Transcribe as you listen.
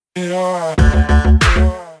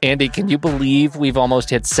Andy, can you believe we've almost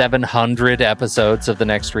hit 700 episodes of The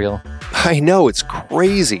Next Reel? I know, it's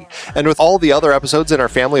crazy. And with all the other episodes in our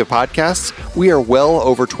family of podcasts, we are well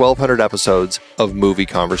over 1,200 episodes of movie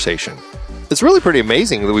conversation. It's really pretty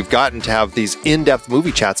amazing that we've gotten to have these in-depth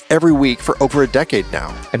movie chats every week for over a decade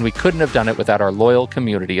now. And we couldn't have done it without our loyal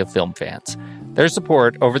community of film fans. Their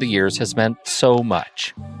support over the years has meant so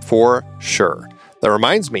much. For sure. That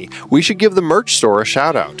reminds me, we should give the merch store a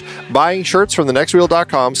shout out. Buying shirts from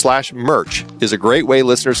thenextreel.com/merch is a great way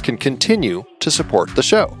listeners can continue to support the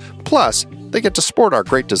show. Plus, they get to sport our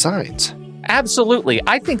great designs. Absolutely.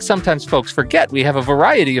 I think sometimes folks forget we have a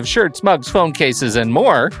variety of shirts, mugs, phone cases, and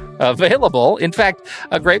more available. In fact,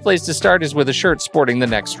 a great place to start is with a shirt sporting the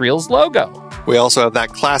Next Reel's logo. We also have that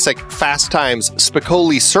classic Fast Times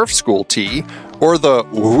Spicoli Surf School tee, or the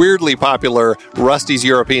weirdly popular Rusty's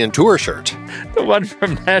European Tour shirt. The one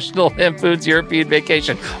from National Lampoon's European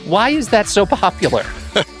Vacation. Why is that so popular?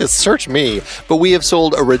 Search me, but we have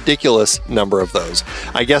sold a ridiculous number of those.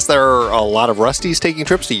 I guess there are a lot of Rustys taking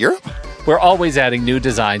trips to Europe? We're always adding new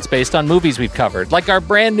designs based on movies we've covered, like our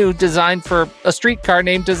brand new design for a streetcar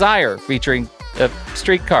named Desire, featuring a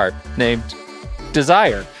streetcar named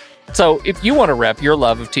Desire. So if you want to rep your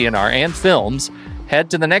love of TNR and films, head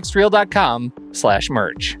to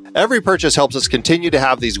thenextreel.com/merch. Every purchase helps us continue to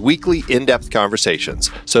have these weekly in-depth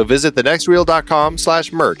conversations. So visit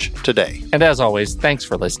thenextreel.com/merch today. And as always, thanks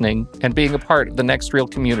for listening and being a part of the Next Reel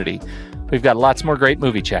community. We've got lots more great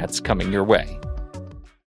movie chats coming your way.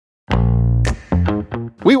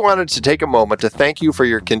 We wanted to take a moment to thank you for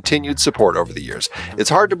your continued support over the years.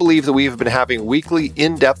 It's hard to believe that we've been having weekly,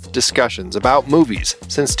 in-depth discussions about movies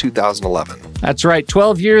since 2011. That's right,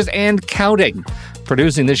 12 years and counting.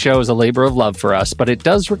 Producing this show is a labor of love for us, but it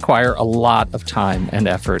does require a lot of time and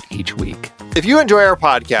effort each week. If you enjoy our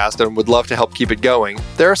podcast and would love to help keep it going,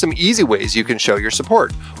 there are some easy ways you can show your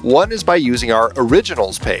support. One is by using our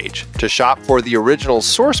Originals page to shop for the original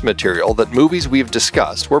source material that movies we've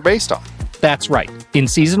discussed were based on. That's right. In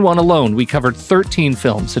Season 1 alone, we covered 13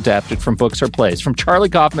 films adapted from books or plays, from Charlie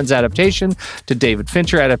Kaufman's adaptation to David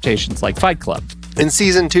Fincher adaptations like Fight Club. In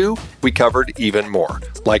Season 2, we covered even more,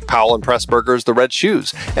 like Powell and Pressburger's The Red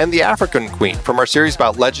Shoes and The African Queen from our series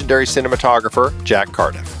about legendary cinematographer Jack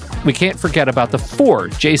Cardiff. We can't forget about the 4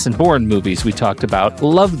 Jason Bourne movies we talked about.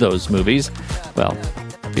 Love those movies. Well,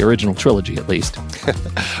 the original trilogy, at least.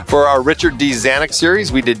 For our Richard D. Zanuck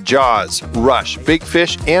series, we did Jaws, Rush, Big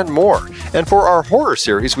Fish, and more. And for our horror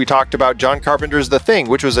series, we talked about John Carpenter's The Thing,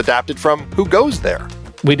 which was adapted from Who Goes There?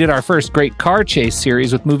 We did our first great car chase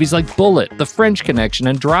series with movies like Bullet, The French Connection,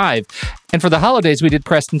 and Drive. And for the holidays, we did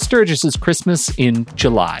Preston Sturges's Christmas in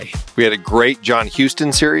July. We had a great John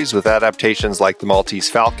Huston series with adaptations like The Maltese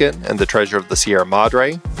Falcon and The Treasure of the Sierra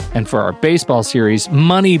Madre. And for our baseball series,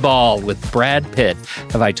 Moneyball with Brad Pitt.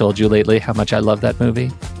 Have I told you lately how much I love that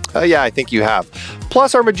movie? Yeah, I think you have.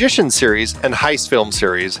 Plus, our Magician series and Heist film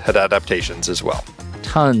series had adaptations as well.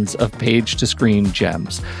 Tons of page-to-screen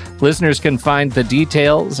gems. Listeners can find the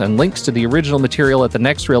details and links to the original material at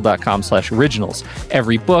thenextreel.com/originals.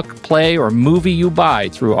 Every book, play, or movie you buy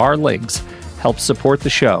through our links helps support the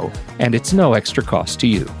show, and it's no extra cost to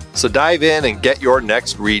you. So dive in and get your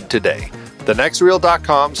next read today.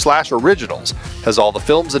 thenextreel.com/originals has all the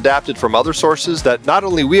films adapted from other sources that not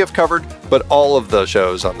only we have covered, but all of the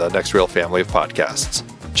shows on the Next Reel family of podcasts.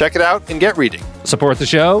 Check it out and get reading. Support the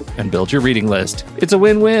show and build your reading list. It's a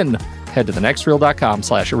win-win. Head to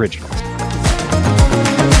thenextreel.com/originals.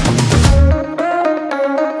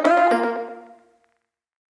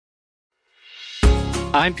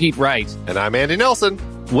 I'm Pete Wright. And I'm Andy Nelson.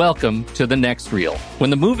 Welcome to The Next Reel. When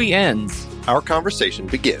the movie ends, our conversation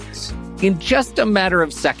begins. In just a matter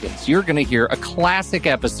of seconds, you're going to hear a classic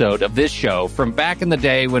episode of this show from back in the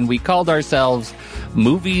day when we called ourselves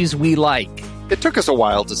Movies We Like. It took us a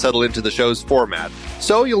while to settle into the show's format,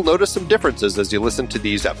 so you'll notice some differences as you listen to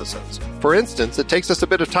these episodes. For instance, it takes us a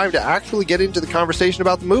bit of time to actually get into the conversation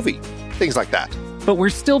about the movie. Things like that. But we're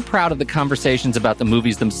still proud of the conversations about the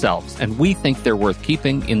movies themselves, and we think they're worth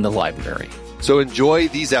keeping in the library. So enjoy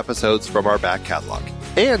these episodes from our back catalog.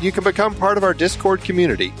 And you can become part of our Discord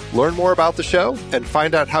community, learn more about the show, and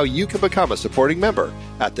find out how you can become a supporting member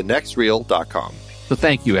at thenextreel.com. So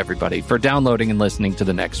thank you, everybody, for downloading and listening to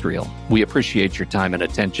The Next Reel. We appreciate your time and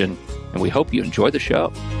attention, and we hope you enjoy the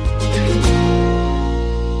show.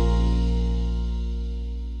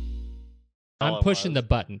 I'm pushing the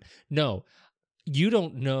button. No, you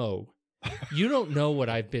don't know. You don't know what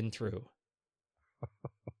I've been through.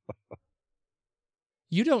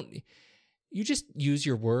 You just use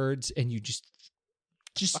your words and you just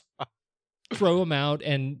throw them out,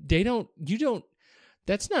 and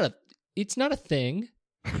It's not a thing.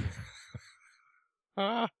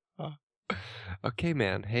 Okay,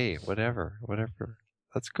 man. Hey, whatever.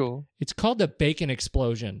 That's cool. It's called the bacon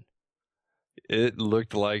explosion. It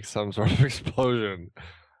looked like some sort of explosion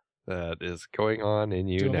that is going on in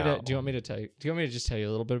you now. Do you want me to tell you? Do you want me to just tell you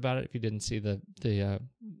a little bit about it if you didn't see the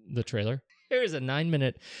trailer? There is a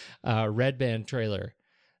 9-minute Red Band trailer.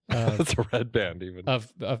 It's a Red Band even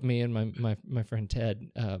of me and my friend Ted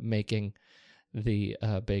making the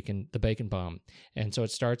bacon bomb. And so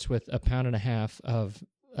it starts with 1.5 pounds of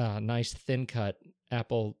nice thin cut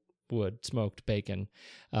apple wood smoked bacon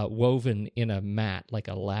woven in a mat, like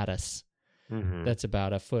a lattice. Mm-hmm. That's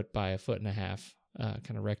about 1 foot by 1.5 foot,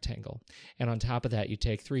 kind of rectangle. And on top of that, you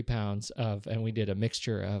take 3 pounds of, and we did a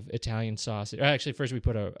mixture of Italian sausage. Actually, first we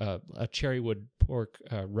put a cherrywood pork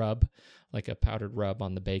rub, like a powdered rub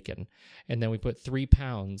on the bacon. And then we put 3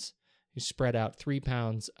 pounds, you spread out 3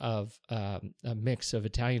 pounds of a mix of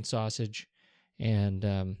Italian sausage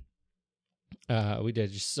and we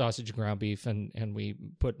did just sausage and ground beef, and we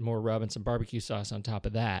put more rub and some barbecue sauce on top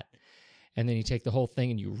of that. And then you take the whole thing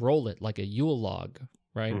and you roll it like a Yule log,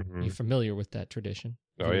 right? Mm-hmm. You're familiar with that tradition?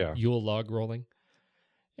 Oh, yeah. Yule log rolling.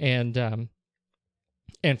 And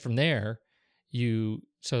from there,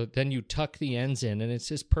 so then you tuck the ends in, and it's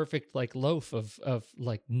this perfect like loaf of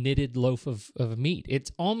like knitted loaf of meat.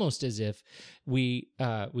 It's almost as if we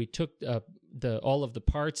took all of the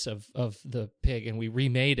parts of the pig and we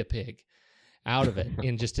remade a pig out of it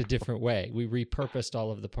in just a different way. We repurposed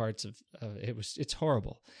all of the parts of it. It's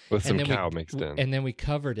horrible. With some cow mixed in. And then we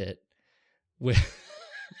covered it with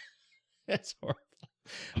that's horrible.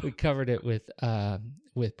 We covered it with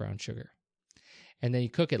brown sugar. And then you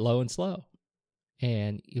cook it low and slow.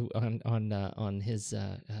 And on his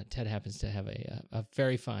Ted happens to have a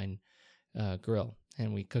very fine grill,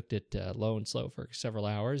 and we cooked it low and slow for several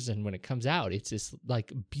hours. And when it comes out, it's this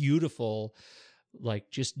like beautiful,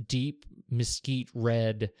 like just deep mesquite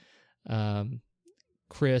red,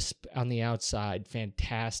 crisp on the outside,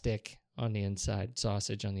 fantastic on the inside,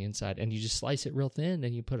 sausage on the inside, and you just slice it real thin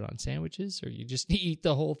and you put it on sandwiches, or you just eat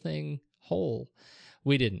the whole thing whole.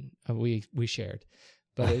 We didn't. We shared.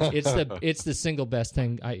 But it's the single best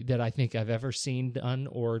thing that I think I've ever seen done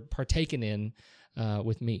or partaken in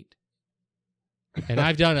with meat. And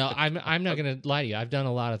I've done. I'm not going to lie to you. I've done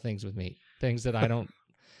a lot of things with meat, things that I don't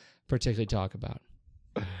particularly talk about.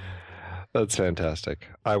 That's fantastic.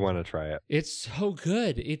 I want to try it. It's so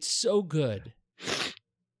good. It's so good.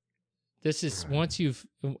 This is once you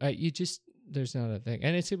just. There's not a thing,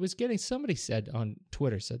 and it was getting. Somebody said on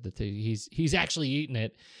Twitter that he's actually eaten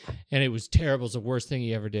it, and it was terrible. It's the worst thing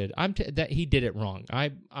he ever did. That he did it wrong.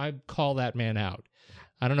 I call that man out.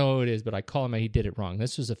 I don't know who it is, but I call him out. He did it wrong.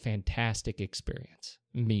 This was a fantastic experience,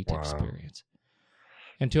 experience.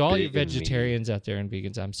 And to all you vegetarians out there and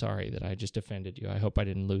vegans, I'm sorry that I just offended you. I hope I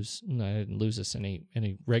didn't lose us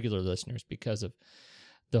any regular listeners because of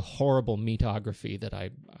the horrible meatography that I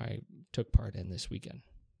took part in this weekend.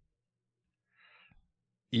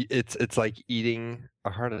 It's like eating a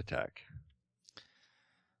heart attack.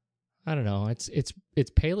 I don't know. It's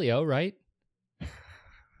paleo, right?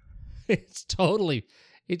 Isn't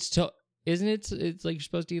it? It's like you're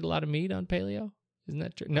supposed to eat a lot of meat on paleo. Isn't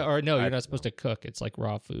that true? No, you're not supposed to cook. It's like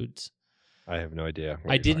raw foods. I have no idea.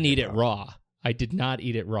 I didn't eat it raw. I did not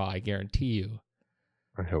eat it raw. I guarantee you.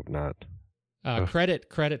 I hope not.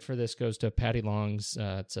 Credit for this goes to Patty Long's.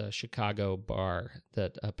 It's a Chicago bar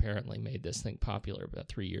that apparently made this thing popular about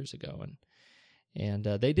 3 years ago, and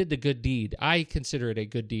they did the good deed. I consider it a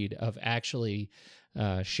good deed of actually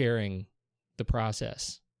sharing the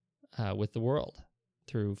process with the world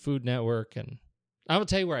through Food Network. And I will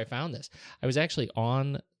tell you where I found this. I was actually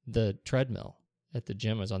on the treadmill at the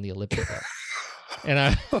gym. I was on the elliptical. And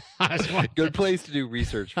I was watching, good place to do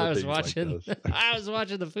research. I was watching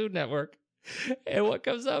the Food Network. And what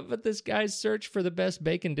comes up with this guy's search for the best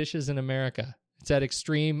bacon dishes in America? It's that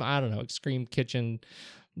Extreme Kitchen.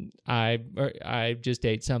 I just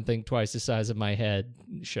ate something twice the size of my head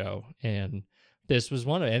show, and this was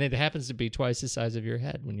one of it. And it happens to be twice the size of your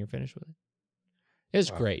head when you're finished with it. It's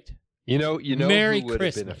great. You know Merry who would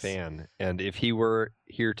Christmas. have been a fan, and if he were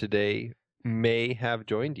here today, may have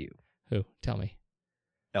joined you. Who? Tell me.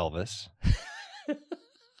 Elvis.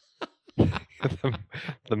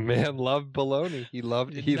 The man loved bologna. He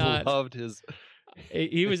loved his.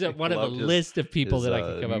 He was at one of a list of people that I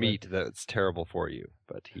could come up with. Meat that's terrible for you,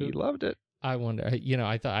 but he loved it. I wonder. I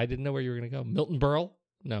didn't know where you were going to go. Milton Berle?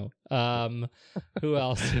 No. Who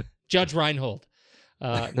else? Judge Reinhold?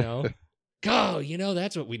 No. Go.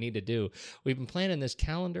 That's what we need to do. We've been planning this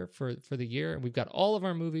calendar for the year, and we've got all of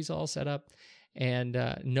our movies all set up.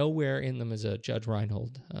 and nowhere in them is a Judge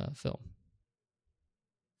Reinhold film.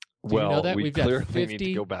 Do well, you know that? we We've got clearly 50, need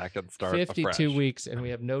to go back and start 52 afresh. weeks, and we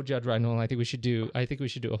have no Judge Reinhold. I think we should do a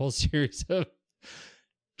whole series of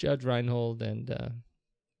Judge Reinhold and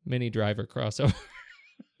Mini Driver crossover.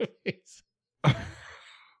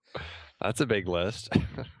 That's a big list.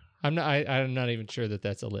 I'm not even sure that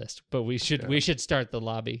that's a list, but we should start the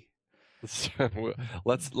lobby.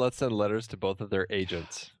 Let's send letters to both of their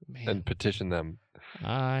agents Man. and petition them.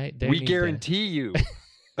 They We need guarantee you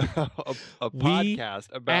a podcast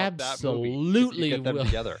about that movie. absolutely If you get them will.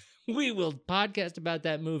 together. We will podcast about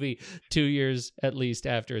that movie 2 years at least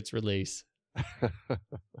after its release.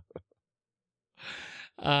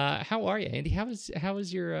 How are you, Andy? How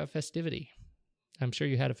was your festivity? I'm sure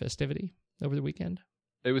you had a festivity over the weekend.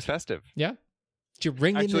 It was festive. Yeah. Did you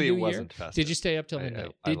ring Actually, in it the new year? wasn't festive. Did you stay up till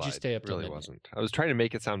midnight? I Did you lied. stay up till Really midnight? wasn't. I was trying to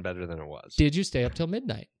make it sound better than it was. Did you stay up till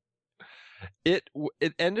midnight? It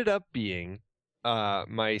ended up being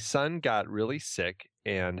my son got really sick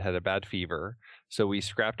and had a bad fever, so we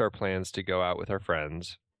scrapped our plans to go out with our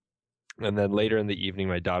friends. And then later in the evening,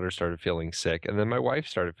 my daughter started feeling sick, and then my wife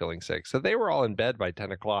started feeling sick. So they were all in bed by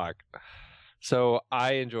 10 o'clock. So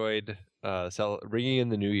I enjoyed ringing in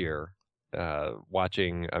the new year,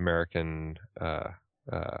 watching American,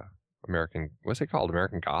 what's it called?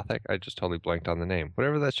 American Gothic? I just totally blanked on the name.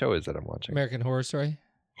 Whatever that show is that I'm watching. American Horror Story?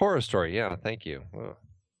 Horror Story, yeah, thank you. Ugh.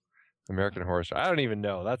 American Horror Story. I don't even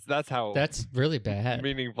know. That's how That's really bad.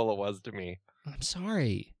 meaningful it was to me. I'm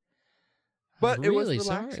sorry. But I'm it was really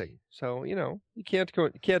relaxing. sorry. So, you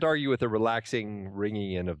can't argue with a relaxing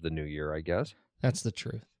ringing in of the new year, I guess. That's the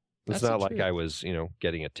truth. It's That's not the like truth. I was,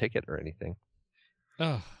 getting a ticket or anything.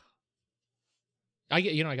 Oh, I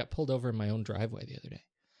got pulled over in my own driveway the other day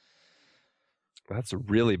That's a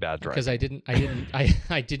really bad driving. because I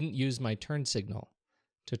didn't use my turn signal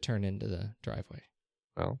to turn into the driveway,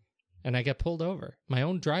 Well, and I got pulled over my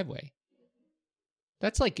own driveway.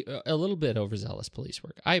 That's like a little bit overzealous police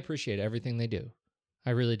work. I appreciate everything they do,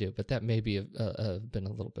 I really do, but that may be been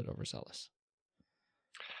a little bit overzealous.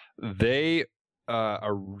 they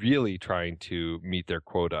are really trying to meet their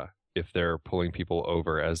quota if they're pulling people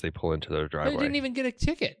over as they pull into their They driveway. didn't even get a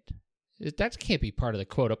ticket. That can't be part of the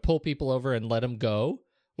quota. Pull people over and let them go.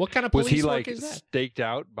 What kind of police Was he work like is that? staked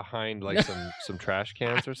out behind like some trash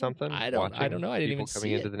cans or something? I don't watching know. I didn't people even coming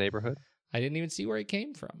see into it. the neighborhood. I didn't even see where he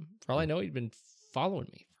came from. For all I know, he'd been following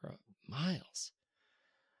me for miles.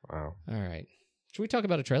 Wow. All right. Should we talk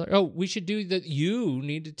about a trailer? Oh, we should do the. You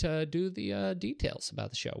need to do the details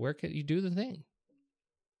about the show. Where can you do the thing?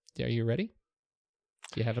 Are you ready?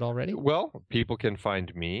 Do you have it all ready? Well, people can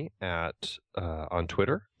find me at on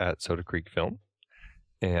Twitter at Soda Creek Film,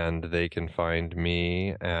 and they can find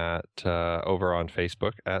me at over on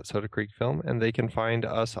Facebook at Soda Creek Film, and they can find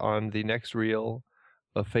us on the Next Reel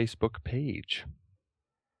Facebook page.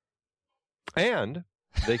 And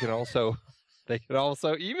they can also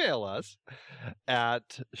email us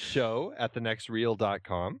at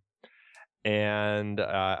show@thenextreel.com. And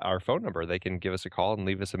our phone number, they can give us a call and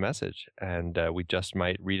leave us a message, and we just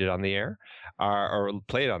might read it on the air or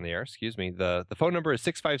play it on the air. Excuse me. The phone number is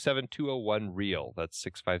 657-201-REEL. That's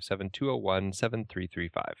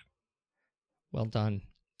 657-201-7335. Well done.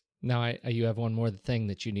 Now you have one more thing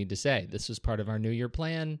that you need to say. This was part of our New Year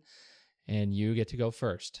plan, and you get to go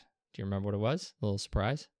first. Do you remember what it was? A little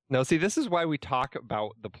surprise? No, see, this is why we talk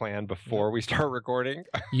about the plan before we start recording.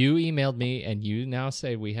 You emailed me, and you now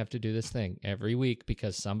say we have to do this thing every week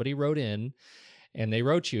because somebody wrote in, and they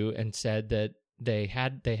wrote you and said that they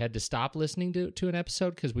had to stop listening to an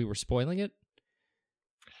episode because we were spoiling it.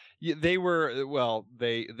 Yeah, they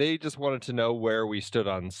just wanted to know where we stood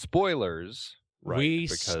on spoilers. Right, we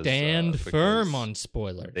stand firm on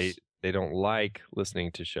spoilers. They don't like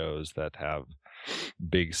listening to shows that have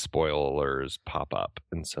big spoilers pop up,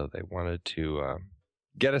 and so they wanted to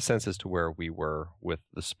get a sense as to where we were with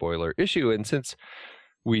the spoiler issue. And since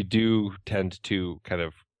we do tend to kind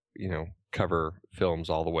of cover films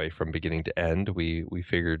all the way from beginning to end, we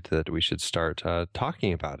figured that we should start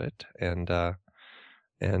talking about it and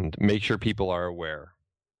make sure people are aware.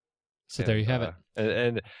 So there you have it.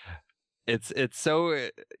 And it's so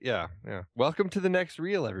yeah. Welcome to the Next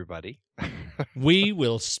Reel, everybody. We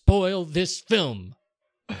will spoil this film.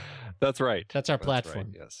 That's right. That's our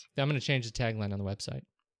platform. Right, yes. I'm going to change the tagline on the website.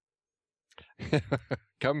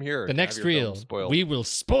 Come here. The Next Reel. We will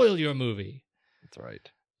spoil your movie. That's right.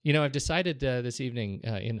 I've decided this evening,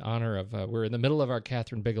 in honor of we're in the middle of our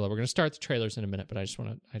Catherine Bigelow. We're going to start the trailers in a minute, but I've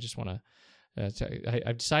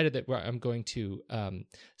decided that I'm going to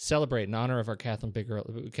celebrate in honor of our Catherine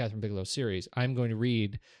Bigelow series. I'm going to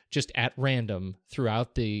read just at random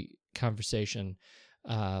throughout the conversation,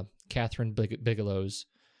 Catherine Bigelow's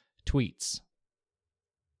tweets.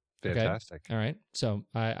 Fantastic. Okay? All right. So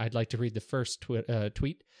I'd like to read the first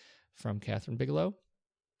tweet from Catherine Bigelow.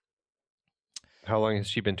 How long has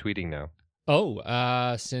she been tweeting now?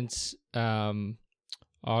 Since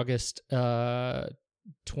August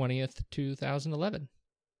 20th, 2011.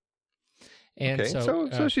 And okay,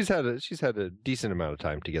 so she's had a decent amount of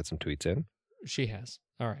time to get some tweets in. She has.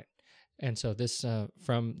 All right. And so this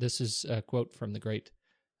is a quote from the great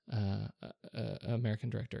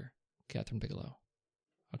American director Catherine Bigelow.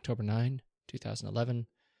 October 9, 2011.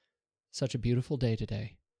 Such a beautiful day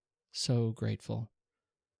today. So grateful.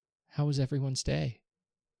 How was everyone's day?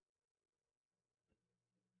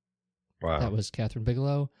 Wow. That was Catherine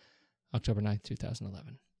Bigelow, October 9th,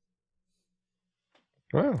 2011.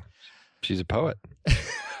 Wow. She's a poet.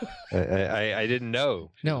 I didn't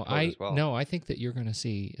know. I think that you're going to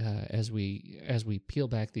see as we peel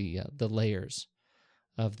back the layers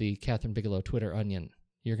of the Catherine Bigelow Twitter onion,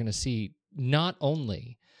 you're going to see not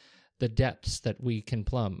only the depths that we can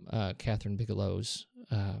plumb Catherine Bigelow's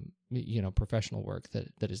professional work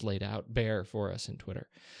that is laid out bare for us in Twitter,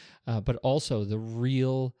 but also the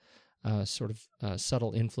real sort of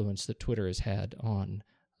subtle influence that Twitter has had on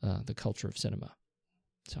the culture of cinema.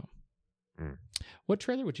 So, what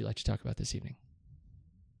trailer would you like to talk about this evening?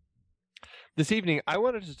 This evening, I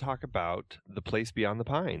wanted to talk about The Place Beyond the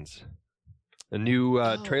Pines, a new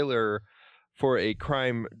trailer for a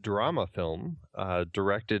crime drama film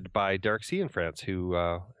directed by Derek Cianfrance,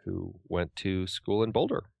 who went to school in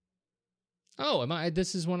Boulder. Oh,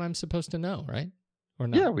 this is one I'm supposed to know, right? Or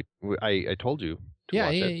not? Yeah, I told you.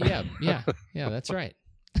 Yeah, that's right.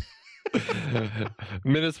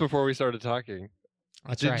 Minutes before we started talking.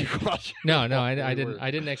 That's right. Did you watch it? No, I didn't. I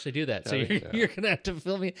didn't actually do that. So you're gonna have to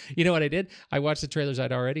fill me. You know what I did? I watched the trailers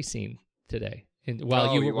I'd already seen today,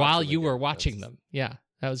 while you were watching them. Yeah,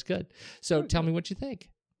 that was good. So tell me what you think.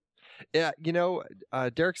 Yeah,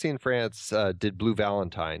 Derek Cianfrance did Blue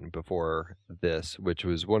Valentine before this, which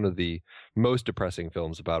was one of the most depressing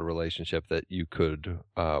films about a relationship that you could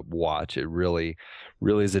watch. It really,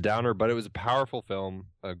 really is a downer, but it was a powerful film.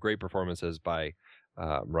 Great performances by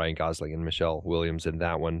Ryan Gosling and Michelle Williams in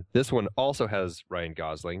that one. This one also has Ryan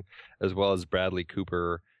Gosling, as well as Bradley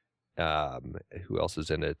Cooper. Who else is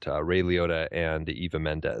in it? Ray Liotta and Eva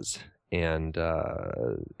Mendes, and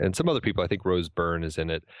some other people. I think Rose Byrne is in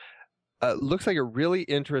it. Looks like a really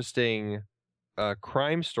interesting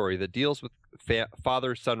crime story that deals with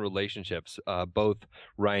father-son relationships. Both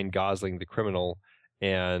Ryan Gosling, the criminal,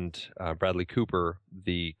 and Bradley Cooper,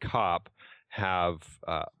 the cop, have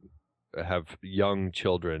young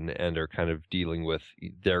children and are kind of dealing with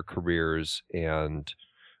their careers and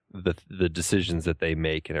the decisions that they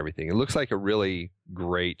make and everything. It looks like a really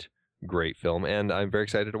great film, and I'm very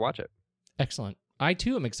excited to watch it. Excellent. I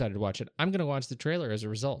too am excited to watch it. I'm going to watch the trailer as a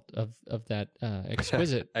result of that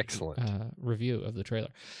exquisite excellent review of the trailer.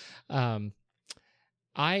 I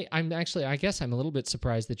guess I'm a little bit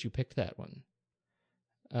surprised that you picked that one.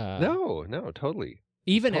 No, totally.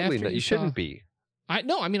 Even totally after you shouldn't be.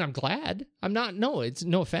 I'm glad. I'm not. No, it's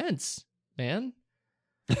no offense, man.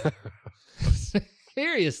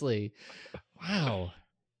 Seriously, wow,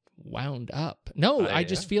 wound up. No, I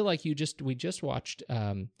just feel like we just watched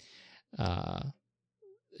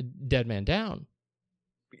Dead Man Down.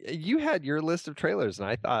 You had your list of trailers, and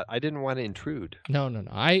I thought I didn't want to intrude. No.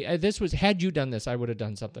 Had you done this, I would have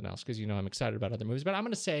done something else because I'm excited about other movies. But I'm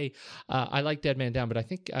going to say I like Dead Man Down, but I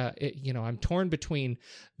think I'm torn between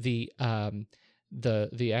the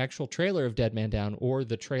actual trailer of Dead Man Down or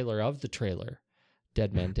the trailer of the trailer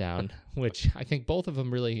Dead Man Down, which I think both of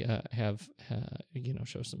them really have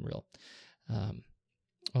show some real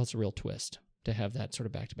it's a real twist to have that sort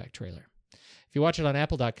of back-to-back trailer. If you watch it on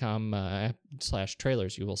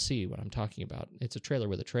apple.com/trailers, you will see what I'm talking about. It's a trailer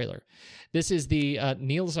with a trailer. This is the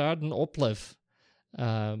Niels Arden Oplev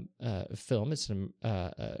film. It's an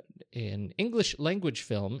English language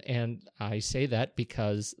film, and I say that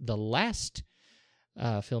because the last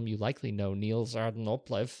film you likely know Niels Arden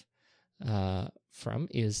Oplev from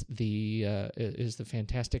is the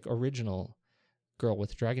fantastic original Girl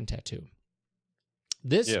with the Dragon Tattoo.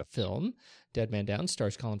 This film, Dead Man Down,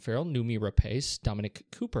 stars Colin Farrell, Noomi Rapace, Dominic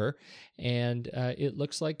Cooper, and it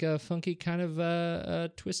looks like a funky kind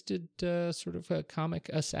of twisted sort of a comic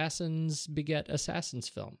assassins beget assassins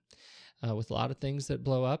film with a lot of things that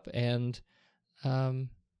blow up and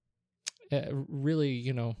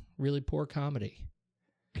really poor comedy.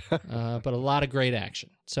 But a lot of great action.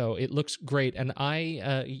 So it looks great. And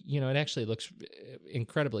it actually looks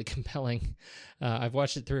incredibly compelling. I've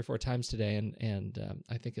watched it 3 or 4 times today, and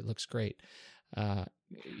I think it looks great.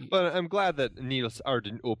 But I'm glad that Niels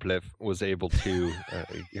Arden Oplev was able to.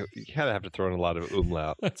 You kind of have to throw in a lot of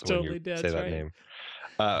umlauts Totally when you did, say that right. name.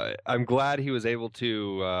 I'm glad he was able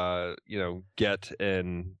to, get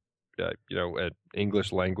an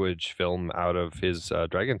English language film out of his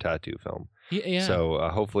Dragon Tattoo film. Yeah. So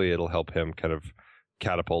hopefully it'll help him kind of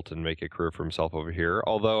catapult and make a career for himself over here.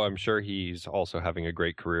 Although I'm sure he's also having a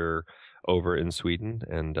great career over in Sweden,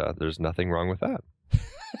 and there's nothing wrong with that.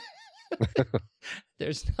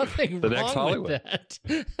 There's nothing The wrong next Hollywood. with that.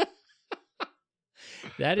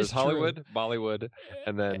 That There's is Hollywood, true. Bollywood,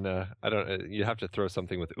 and then I don't. You have to throw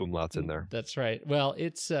something with umlauts in there. That's right. Well,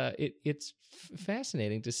 it's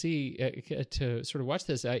fascinating to see to sort of watch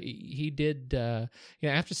this. He did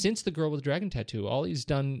since The Girl with the Dragon Tattoo, all he's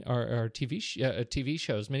done are TV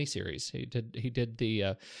shows, miniseries. He did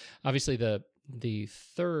the obviously the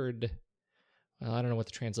third. Well, I don't know what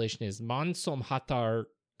the translation is. Mansom Hatar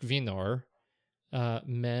Kvinnor,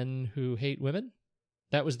 Men Who Hate Women.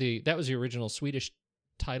 That was the original Swedish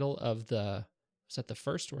title of was that the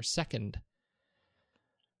first or second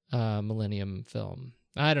Millennium film?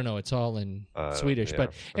 I don't know. It's all in Swedish. Yeah.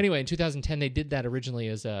 But anyway, in 2010, they did that originally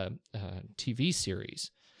as a TV series.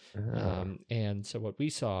 And so what we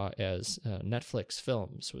saw as Netflix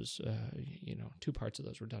films was, 2 parts of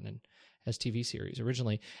those were done as TV series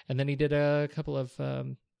originally. And then he did a couple of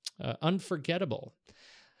Unforgettable.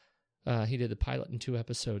 He did the pilot and 2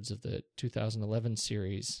 episodes of the 2011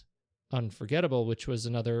 series Unforgettable, which was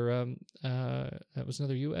another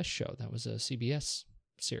U.S. show. That was a CBS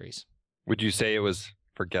series. Would you say it was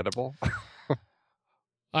forgettable?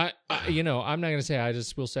 I'm not going to say. I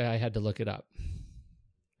just will say I had to look it up.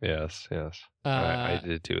 Yes. I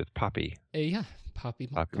did too with Poppy. Yeah, Poppy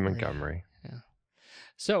Montgomery. Yeah.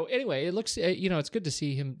 So anyway, it looks it's good to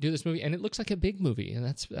see him do this movie, and it looks like a big movie, and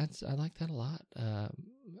that's I like that a lot.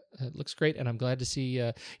 It looks great, and I'm glad to see.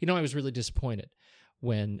 I was really disappointed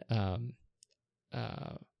when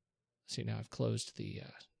see, now I've closed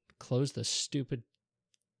the stupid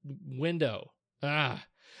window. I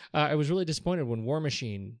was really disappointed when War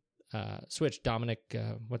Machine switched. Dominic,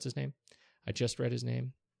 what's his name? I just read his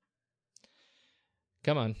name.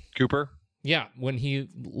 Come on, Cooper. Yeah, when he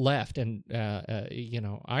left and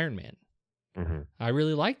Iron Man. Mm-hmm. I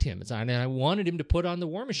really liked him. And I wanted him to put on the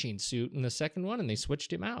War Machine suit in the second one, and they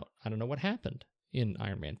switched him out. I don't know what happened in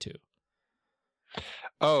Iron Man 2.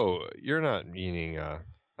 Oh, you're not meaning.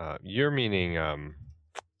 You're meaning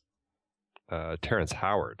Terrence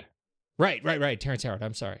Howard. Right. Terrence Howard.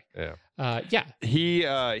 I'm sorry. Yeah. Yeah.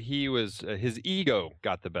 He was his ego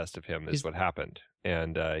got the best of him. Is what happened,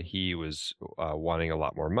 and he was wanting a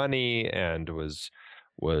lot more money and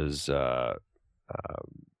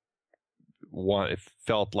it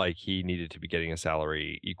felt like he needed to be getting a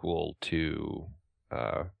salary equal to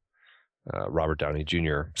Robert Downey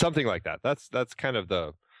Jr. Something like that. That's kind of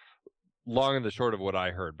the long and the short of what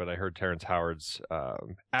I heard. But I heard Terrence Howard's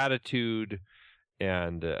attitude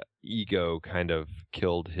and ego kind of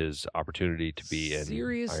killed his opportunity to be in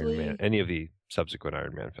Iron Man, any of the subsequent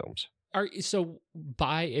Iron Man films. So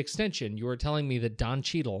by extension, you were telling me that Don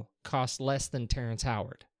Cheadle cost less than Terrence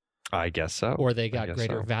Howard. I guess so. Or they got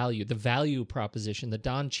greater value. The value proposition, the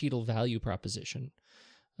Don Cheadle value proposition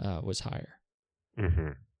was higher. Mm-hmm.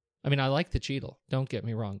 I mean, I like the Cheadle. Don't get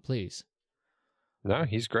me wrong, please. No,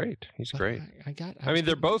 he's great. He's great.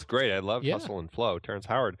 They're both great. I love Hustle and Flow. Terrence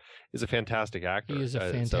Howard is a fantastic actor. He is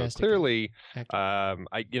a fantastic so clearly, actor.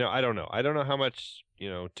 I don't know. I don't know how much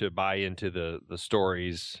to buy into the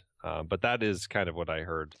stories, but that is kind of what I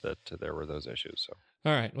heard, that there were those issues. So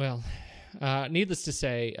all right. Well, needless to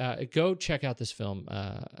say, go check out this film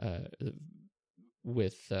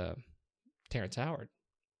with Terrence Howard.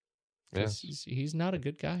 Because he's not a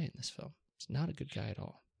good guy in this film. He's not a good guy at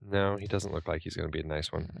all. No, he doesn't look like he's going to be a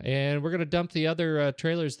nice one. And we're going to dump the other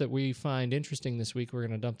trailers that we find interesting this week. We're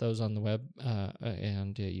going to dump those on the web,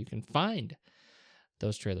 and you can find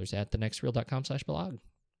those trailers at thenextreel.com/blog.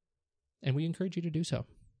 And we encourage you to do so.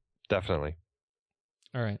 Definitely.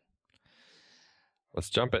 All right. Let's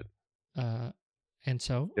jump it. And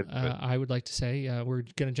so I would like to say we're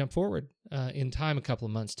going to jump forward in time a couple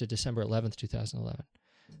of months to December 11th, 2011.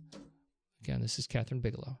 Again, this is Catherine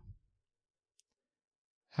Bigelow.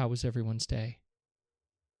 How was everyone's day?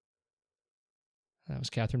 That was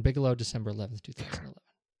Catherine Bigelow, December 11th, 2011.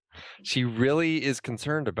 She really is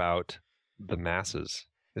concerned about the masses,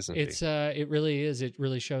 isn't she? It really is. It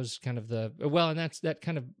really shows kind of and that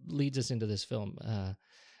kind of leads us into this film,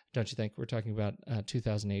 don't you think? We're talking about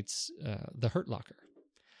 2008's The Hurt Locker.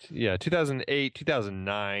 Yeah, 2008,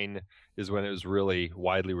 2009 is when it was really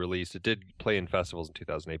widely released. It did play in festivals in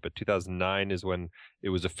 2008, but 2009 is when it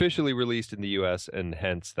was officially released in the U.S., and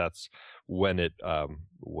hence that's when it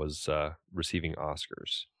was receiving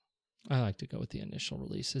Oscars. I like to go with the initial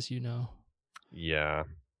release, as you know. Yeah.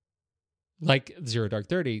 Like Zero Dark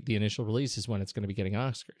 30, the initial release is when it's going to be getting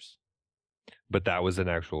Oscars. But that was an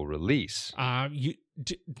actual release. You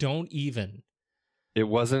don't even. It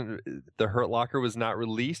wasn't. The Hurt Locker was not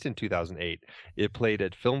released in 2008. It played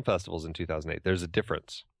at film festivals in 2008. There's a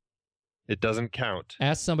difference. It doesn't count.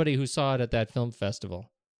 Ask somebody who saw it at that film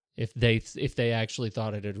festival if they actually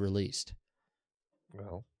thought it had released.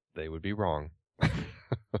 Well, they would be wrong.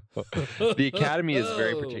 The Academy is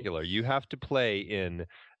very particular. You have to play in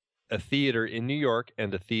a theater in New York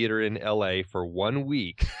and a theater in LA for 1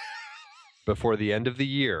 week before the end of the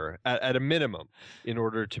year, at a minimum, in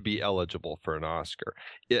order to be eligible for an Oscar,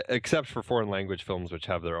 except for foreign language films, which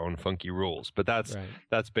have their own funky rules. But that's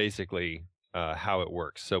basically how it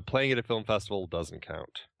works. So playing at a film festival doesn't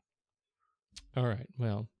count. All right.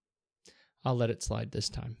 Well, I'll let it slide this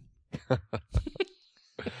time.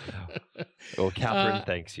 Well, Catherine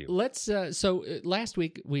thanks you. Let's. So last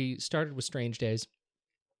week we started with Strange Days.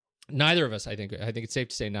 Neither of us, I think it's safe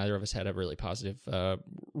to say, neither of us had a really positive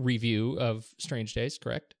review of Strange Days.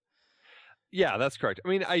 Correct? Yeah, that's correct. I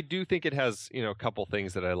mean, I do think it has a couple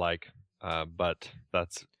things that I like, but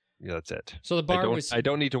that's it. So the bar I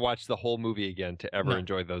don't need to watch the whole movie again to ever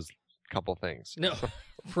enjoy those couple things. No,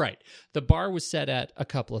 right. The bar was set at a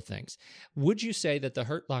couple of things. Would you say that the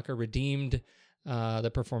Hurt Locker redeemed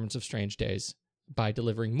the performance of Strange Days by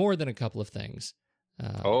delivering more than a couple of things?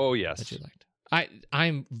 Oh, yes. That you liked.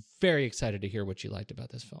 I'm very excited to hear what you liked about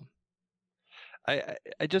this film. I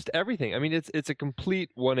just everything. I mean, it's a complete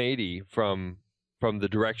 180 from the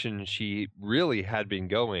direction she really had been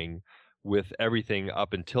going with everything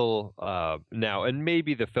up until now. And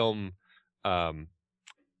maybe the film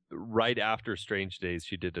right after Strange Days,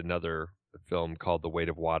 she did another film called The Weight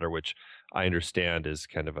of Water, which I understand is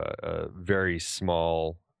kind of a very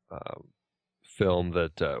small film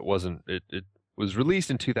that wasn't it was released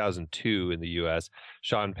in 2002 in the U.S.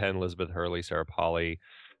 Sean Penn, Elizabeth Hurley, Sarah Polley,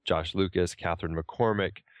 Josh Lucas, Catherine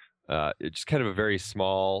McCormick. It's just kind of a very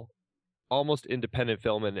small, almost independent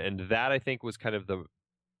film, and that I think was kind of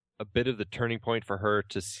a bit of the turning point for her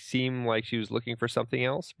to seem like she was looking for something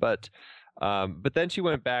else. But then she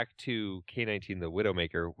went back to K-19 The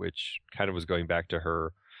Widowmaker, which kind of was going back to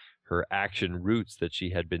her action roots that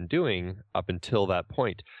she had been doing up until that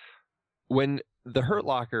point. When The Hurt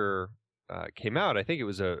Locker came out, I think it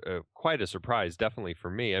was quite a surprise, definitely for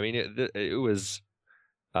me. I mean, it was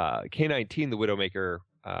K-19, The Widowmaker,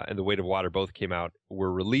 and The Weight of Water both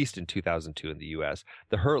were released in 2002 in the U.S.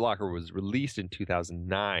 The Hurt Locker was released in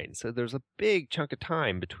 2009, so there's a big chunk of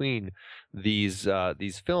time between these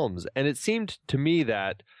films, and it seemed to me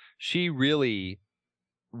that she really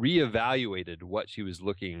reevaluated what she was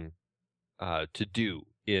looking to do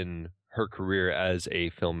in her career as a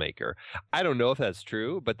filmmaker. I don't know if that's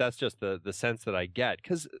true, but that's just the sense that I get,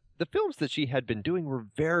 because the films that she had been doing were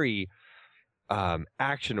very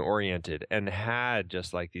action oriented and had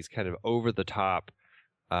just like these kind of over the top,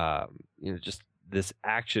 just this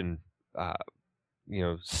action,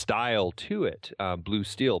 style to it. Blue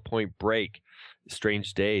Steel, Point Break,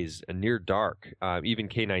 Strange Days, Near Dark, even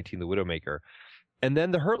K-19, The Widowmaker. And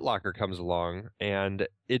then The Hurt Locker comes along, and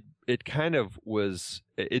it kind of was.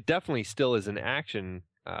 It definitely still is an action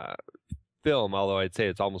film, although I'd say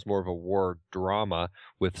it's almost more of a war drama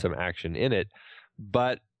with some action in it.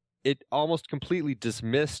 But it almost completely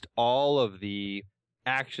dismissed all of the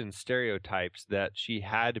action stereotypes that she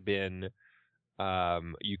had been,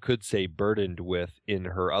 you could say, burdened with in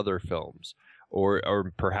her other films.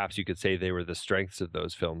 Or perhaps you could say they were the strengths of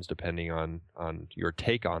those films, depending on your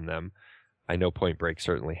take on them. I know Point Break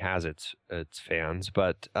certainly has its fans,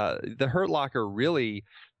 but The Hurt Locker really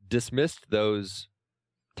dismissed those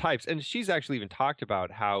types. And she's actually even talked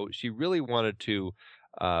about how she really wanted to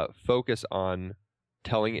focus on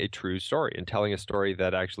telling a true story and telling a story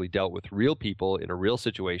that actually dealt with real people in a real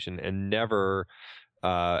situation and never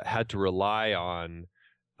had to rely on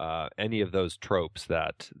any of those tropes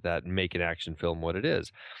that make an action film what it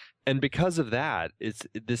is. And because of that,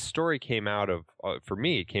 this story came out of, for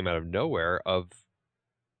me, it came out of nowhere, of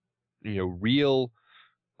real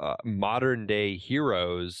modern day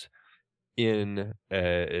heroes in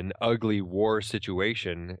an ugly war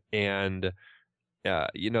situation, and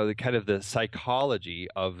the kind of the psychology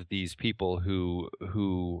of these people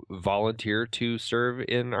who volunteer to serve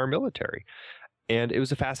in our military. And it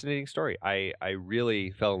was a fascinating story. I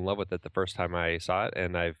really fell in love with it the first time I saw it,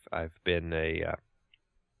 and I've been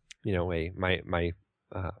my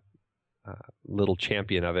little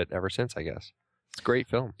champion of it ever since, I guess. It's a great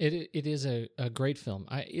film. It is a great film.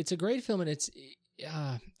 It's a great film, and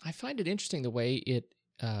I find it interesting the way it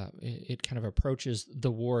kind of approaches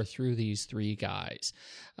the war through these three guys.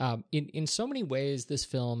 In so many ways, this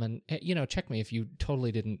film, and check me if you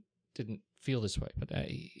totally didn't feel this way, but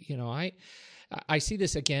I see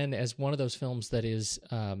this again as one of those films that is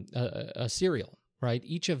a serial. Right,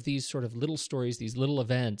 each of these sort of little stories, these little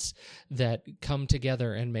events that come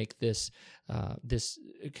together and make this this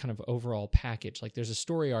kind of overall package. Like there's a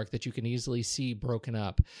story arc that you can easily see broken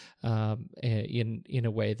up in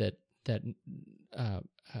a way that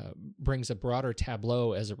brings a broader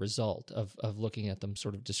tableau as a result of looking at them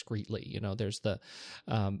sort of discreetly. There's the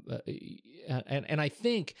and I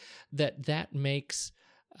think that makes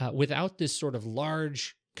without this sort of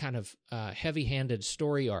large kind of heavy-handed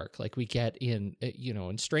story arc like we get in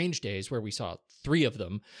in Strange Days, where we saw three of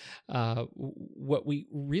them. What we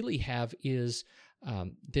really have is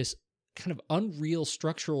this kind of unreal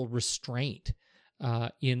structural restraint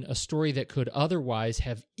in a story that could otherwise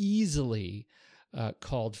have easily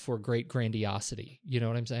called for great grandiosity. You know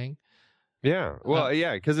what I'm saying? Yeah. Well,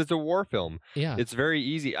 yeah, because it's a war film. Yeah. It's very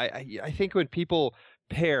easy. I think when people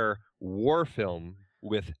pair war film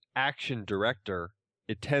with action director,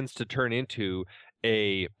 it tends to turn into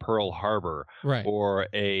a Pearl Harbor, right, or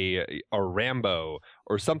a Rambo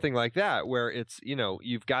or something like that, where it's,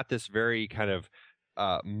 you've got this very kind of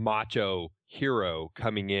macho hero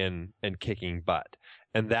coming in and kicking butt.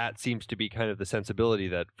 And that seems to be kind of the sensibility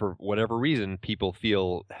that, for whatever reason, people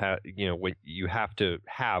feel, what you have to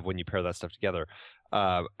have when you pair that stuff together.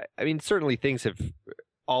 I mean, certainly things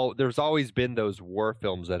there's always been those war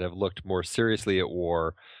films that have looked more seriously at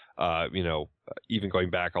war, even going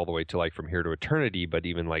back all the way to like From Here to Eternity, but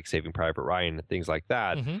even like Saving Private Ryan and things like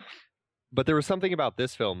that. Mm-hmm. But there was something about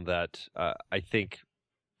this film that I think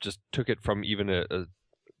just took it from even a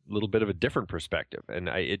little bit of a different perspective, and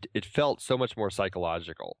it felt so much more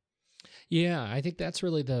psychological. Yeah, I think that's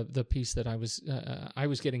really the piece that I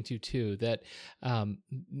was getting to too. That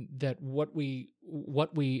that what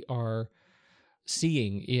we are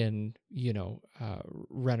seeing in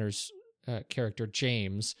Renner's character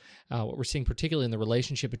James, what we're seeing particularly in the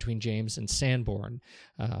relationship between James and Sanborn,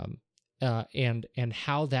 and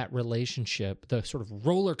how that relationship, the sort of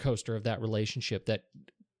roller coaster of that relationship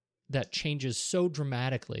that changes so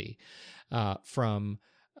dramatically from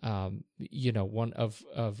one of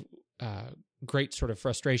great sort of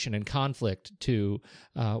frustration and conflict to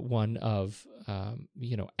one of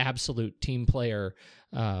absolute team player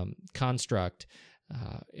construct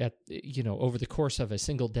over the course of a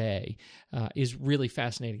single day is really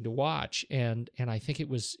fascinating to watch, and I think it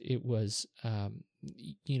was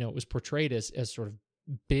portrayed as sort of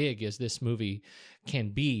big as this movie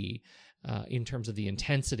can be in terms of the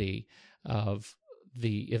intensity of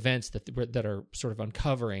the events that are sort of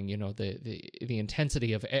uncovering, the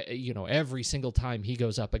intensity of, every single time he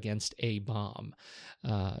goes up against a bomb,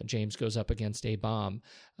 James goes up against a bomb,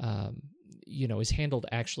 is handled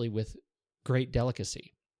actually with great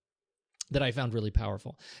delicacy that I found really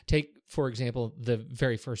powerful. Take, for example, the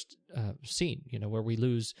very first scene, where we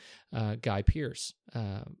lose Guy Pearce.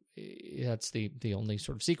 That's the only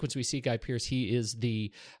sort of sequence we see Guy Pearce. He is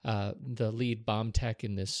the lead bomb tech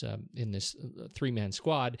in this 3-man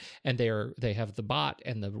squad, and they have the bot,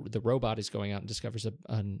 and the robot is going out and discovers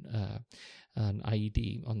an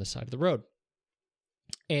IED on the side of the road.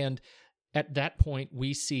 And at that point,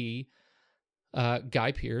 we see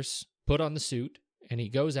Guy Pearce put on the suit, and he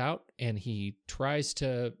goes out and he tries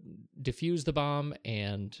to defuse the bomb.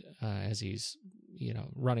 And as he's,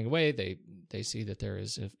 running away, they see that there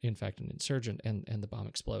is, in fact, an insurgent, and the bomb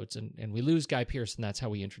explodes. And we lose Guy Pearce, and that's how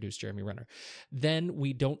we introduce Jeremy Renner. Then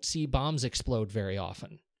we don't see bombs explode very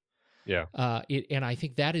often. Yeah. And I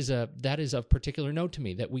think that is of particular note to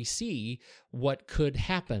me, that we see what could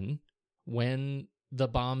happen when the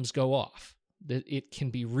bombs go off. That it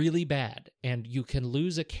can be really bad, and you can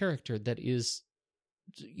lose a character that is,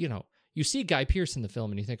 you see Guy Pearce in the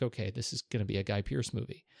film and you think, okay, this is going to be a Guy Pearce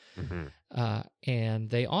movie. Mm-hmm.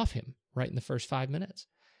 And they off him right in the first 5 minutes.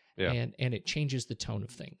 Yeah. And it changes the tone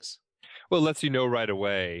of things. Well, it lets you know right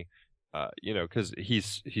away, because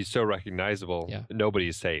he's so recognizable. Yeah.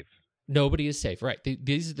 Nobody's safe. Nobody is safe, right?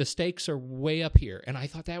 The stakes are way up here, and I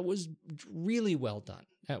thought that was really well done.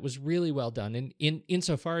 That was really well done, and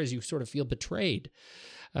insofar as you sort of feel betrayed,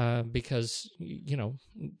 because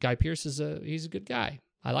Guy Pearce he's a good guy,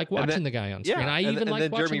 I like watching the guy on screen. I even like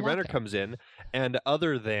then watching Jeremy Renner Lockout. comes in, and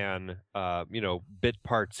other than bit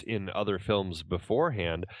parts in other films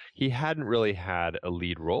beforehand, he hadn't really had a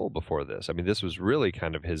lead role before this. I mean, this was really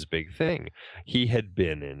kind of his big thing. He had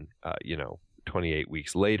been in 28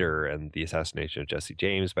 Weeks Later and The Assassination of Jesse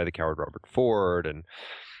James by the coward Robert Ford, and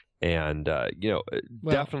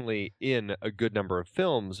definitely in a good number of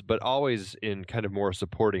films, but always in kind of more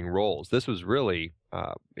supporting roles. This was really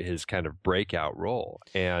his kind of breakout role.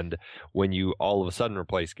 And when you all of a sudden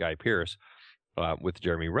replace Guy Pearce with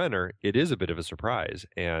Jeremy Renner, it is a bit of a surprise.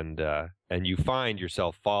 And you find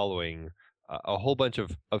yourself following a whole bunch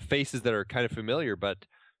of faces that are kind of familiar, but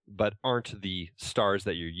aren't the stars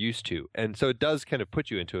that you're used to. And so it does kind of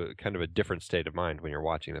put you into a kind of a different state of mind when you're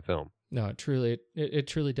watching the film. No, it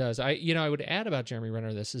truly does. I would add about Jeremy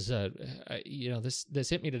Renner. This is this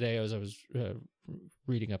hit me today as I was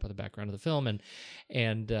reading up on the background of the film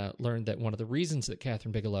and learned that one of the reasons that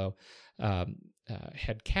Catherine Bigelow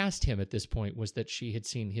had cast him at this point was that she had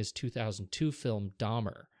seen his 2002 film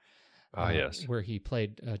Dahmer. Yes, where he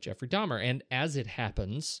played Jeffrey Dahmer, and as it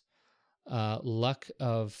happens, luck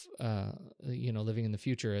of living in the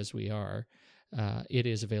future as we are. It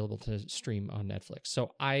is available to stream on Netflix.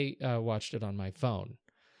 So I watched it on my phone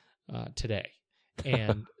today,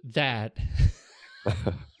 and that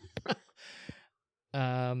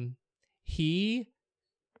he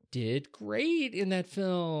did great in that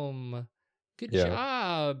film. Good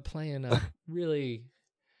job playing a really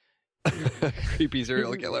creepy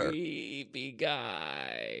serial killer. Creepy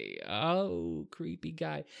guy. Oh, creepy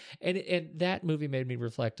guy. And that movie made me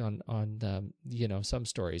reflect on some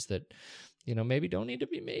stories that maybe don't need to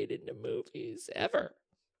be made into movies ever.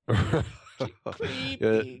 Creepy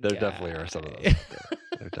there guy. definitely are some of those.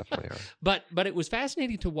 There definitely are. But it was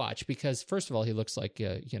fascinating to watch because first of all, he looks like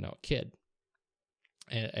a kid.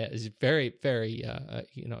 And it's very, very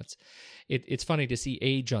it's funny to see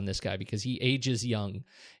age on this guy because he ages young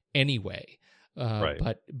anyway.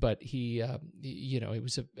 Right. But he it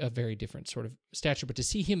was a very different sort of stature. But to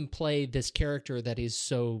see him play this character that is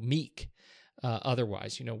so meek,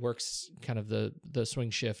 otherwise, works kind of the swing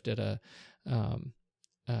shift at a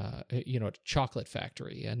chocolate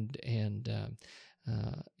factory and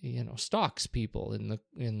stalks people in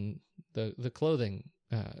the clothing.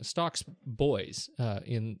 Stocks boys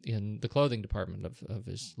in the clothing department of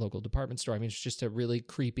his local department store. I mean, it's just a really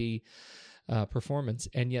creepy performance,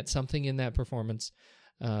 and yet something in that performance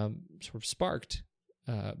sort of sparked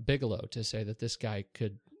Bigelow to say that this guy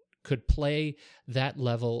could play that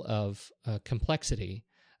level of complexity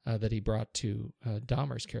that he brought to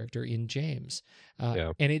Dahmer's character in James.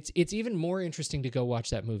 And it's even more interesting to go watch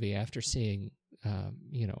that movie after seeing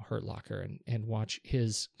Hurt Locker and watch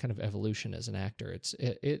his kind of evolution as an actor.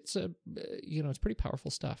 It's pretty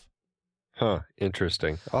powerful stuff. Huh.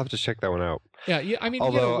 Interesting. I'll have to check that one out. Yeah. I mean,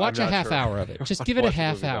 Although watch a half sure. hour of it. Just give it a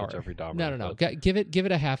half hour. Dahmer, No. Give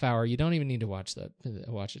it a half hour. You don't even need to watch it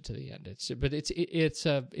to the end.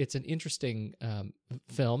 It's an interesting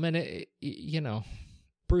film, and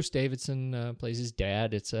Bruce Davidson plays his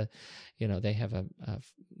dad. It's they have a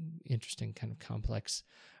interesting kind of complex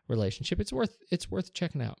relationship. It's worth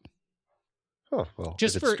checking out. Oh well,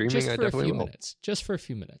 just for a few will. minutes. Just for a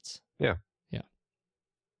few minutes. Yeah.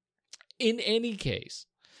 In any case,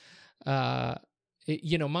 my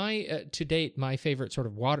to date my favorite sort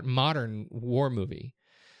of modern war movie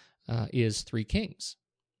is Three Kings.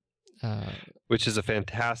 Which is a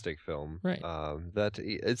fantastic film. Right. That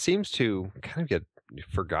it seems to kind of get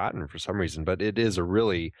forgotten for some reason, but it is a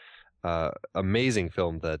really amazing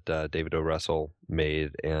film that David O. Russell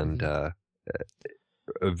made, and a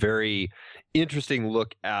very interesting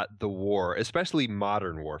look at the war, especially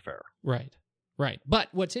modern warfare. Right. But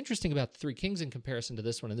what's interesting about the Three Kings in comparison to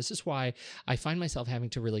this one, and this is why I find myself having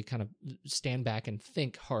to really kind of stand back and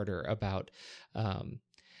think harder about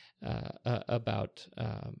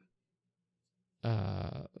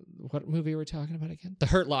what movie were we talking about again? The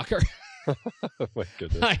Hurt Locker. Oh my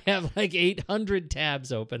goodness. I have like 800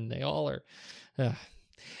 tabs open. They all are.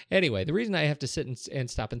 Anyway, the reason I have to sit and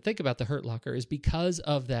stop and think about the Hurt Locker is because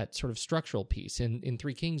of that sort of structural piece. In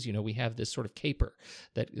Three Kings, we have this sort of caper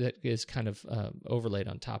that is kind of overlaid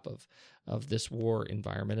on top of this war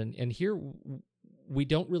environment. And here we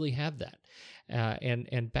don't really have that.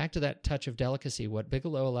 And back to that touch of delicacy, what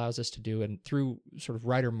Bigelow allows us to do, and through sort of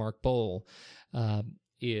writer Mark Boal,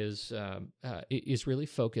 is really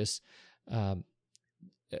focus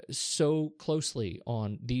so closely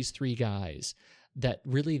on these three guys that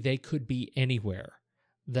really they could be anywhere.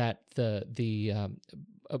 That the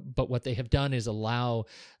but what they have done is allow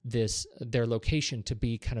their location to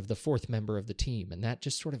be kind of the fourth member of the team, and that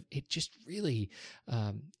just really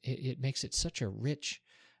it makes it such a rich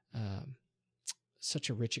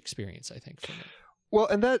experience, I think, for me. Well,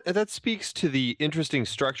 and that speaks to the interesting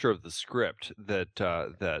structure of the script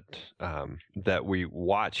that we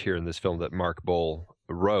watch here in this film that Mark Boal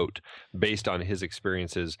wrote based on his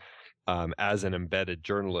experiences as an embedded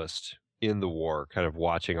journalist in the war, kind of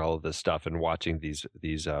watching all of this stuff and watching these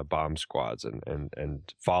bomb squads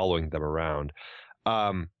and following them around.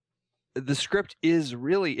 The script is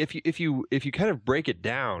really, if you kind of break it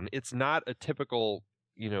down, it's not a typical,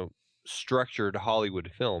 structured Hollywood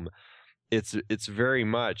film. It's very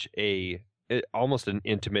much almost an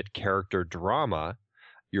intimate character drama.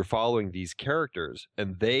 You're following these characters,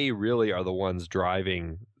 and they really are the ones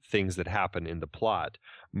driving things that happen in the plot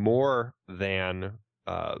more than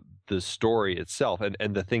the story itself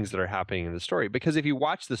and the things that are happening in the story. Because if you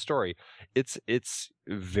watch the story, it's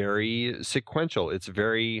very sequential. It's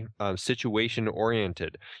very situation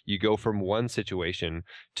oriented. You go from one situation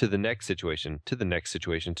to the next situation, to the next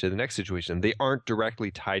situation, to the next situation. They aren't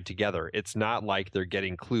directly tied together. It's not like they're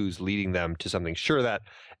getting clues leading them to something. Sure, that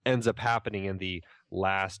ends up happening in the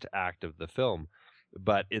last act of the film,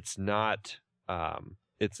 but it's not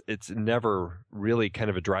it's never really kind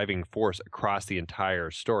of a driving force across the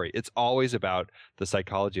entire story. It's always about the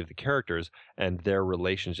psychology of the characters and their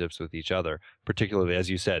relationships with each other, particularly,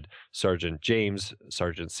 as you said, Sergeant James,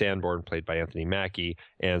 Sergeant Sanborn, played by Anthony Mackie,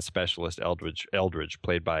 and Specialist Eldridge,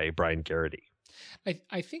 played by Brian Garrity.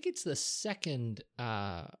 I think it's the second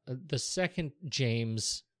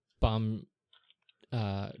James bomb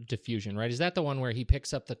diffusion, right? Is that the one where he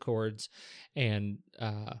picks up the cords and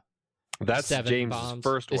that's James'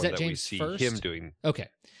 first one that we see him doing. Okay.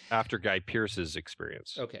 After Guy Pearce's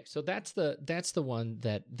experience. Okay, so that's the one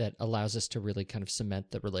that allows us to really kind of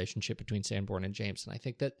cement the relationship between Sanborn and James, and I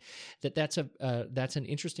think that's an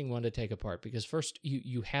interesting one to take apart, because first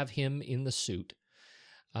you have him in the suit.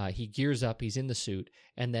 He gears up, he's in the suit,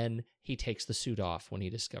 and then he takes the suit off when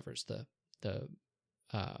he discovers the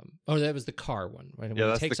that was the car one, right? When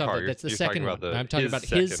that's he takes the car. That's the second one. I'm talking about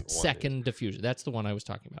his second diffusion. That's the one I was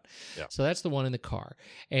talking about. Yeah. So that's the one in the car,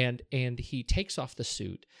 and he takes off the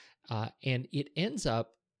suit, and it ends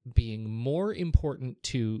up being more important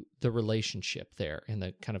to the relationship there and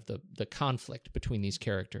the kind of the conflict between these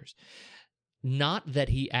characters. Not that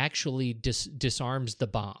he actually disarms the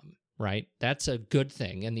bomb, right? That's a good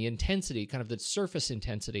thing, and the intensity, kind of the surface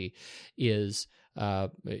intensity, is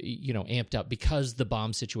amped up because the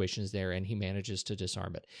bomb situation is there and he manages to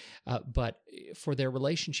disarm it. But for their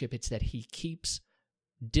relationship, it's that he keeps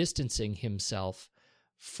distancing himself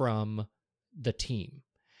from the team.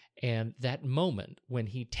 And that moment when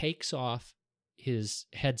he takes off his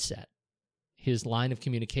headset, his line of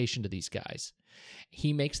communication to these guys,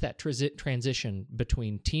 he makes that transition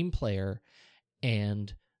between team player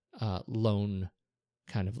and lone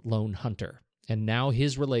hunter. And now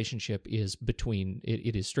his relationship is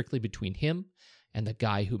it is strictly between him and the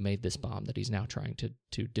guy who made this bomb that he's now trying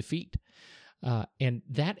to defeat. And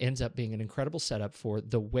that ends up being an incredible setup for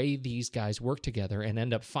the way these guys work together and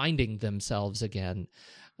end up finding themselves again,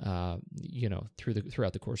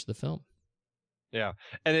 throughout the course of the film. Yeah,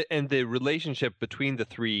 and the relationship between the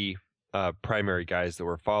three primary guys that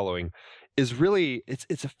we're following is really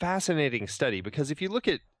it's a fascinating study, because if you look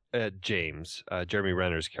at James, Jeremy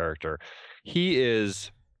Renner's character, he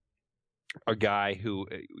is a guy who,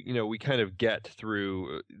 we kind of get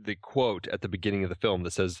through the quote at the beginning of the film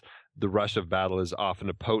that says, "The rush of battle is often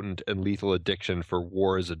a potent and lethal addiction, for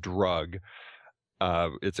war is a drug."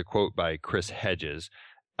 It's a quote by Chris Hedges.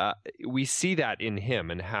 We see that in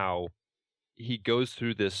him and how he goes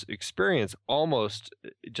through this experience almost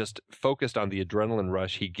just focused on the adrenaline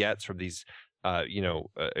rush he gets from these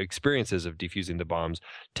experiences of defusing the bombs,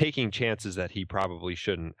 taking chances that he probably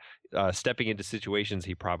shouldn't, stepping into situations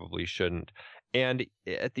he probably shouldn't. And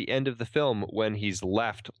at the end of the film, when he's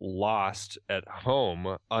left lost at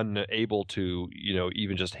home, unable to,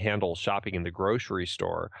 even just handle shopping in the grocery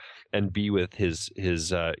store and be with his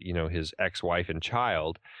ex-wife and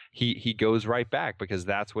child, he goes right back, because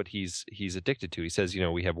that's what he's addicted to. He says,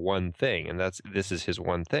 we have one thing, and this is his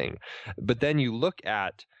one thing. But then you look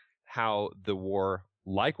at how the war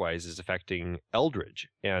likewise is affecting Eldridge,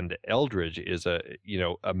 and Eldridge is a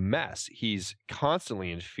mess. He's constantly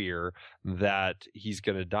in fear that he's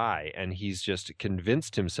going to die, and he's just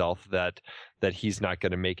convinced himself that he's not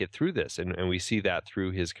going to make it through this, and we see that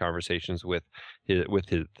through his conversations with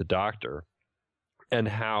the doctor, and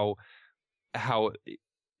how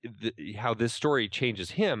how this story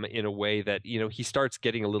changes him in a way that, you know, he starts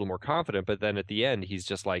getting a little more confident, but then at the end he's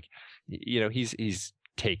just like, you know, he's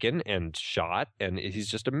taken and shot and he's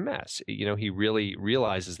just a mess. You know, he really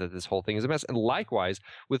realizes that this whole thing is a mess. And likewise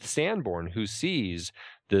with Sanborn, who sees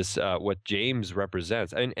this what James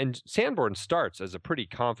represents, and Sanborn starts as a pretty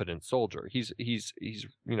confident soldier. He's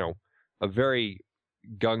you know, a very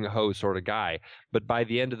gung-ho sort of guy, but by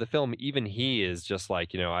the end of the film even he is just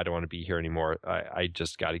like, you know, I don't want to be here anymore. I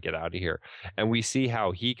just got to get out of here. And we see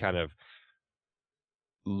how he kind of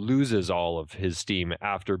loses all of his steam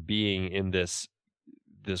after being in this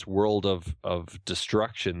world of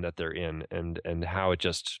destruction that they're in, and how it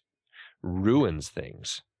just ruins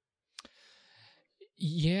things.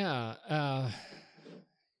 Yeah.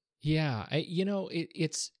 You know,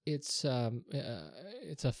 it's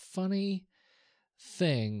a funny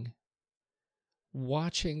thing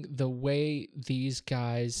watching the way these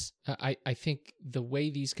guys, I think the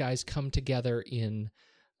way these guys come together in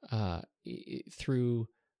through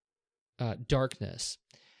darkness.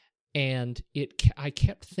 And I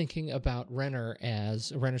kept thinking about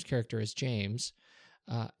Renner's character as James.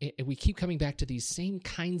 We keep coming back to these same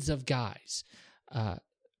kinds of guys.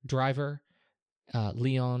 Driver,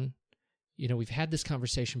 Leon, you know, we've had this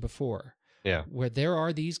conversation before. Yeah. Where there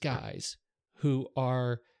are these guys who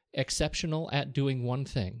are exceptional at doing one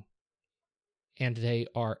thing, and they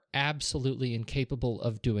are absolutely incapable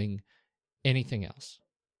of doing anything else.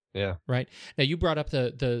 Yeah. Right. Now, you brought up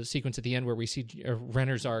the sequence at the end where we see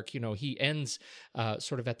Renner's arc. You know, he ends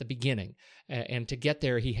sort of at the beginning, and to get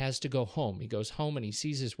there, he has to go home. He goes home and he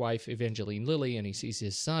sees his wife, Evangeline Lilly, and he sees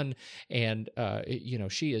his son, and you know,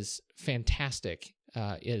 she is fantastic.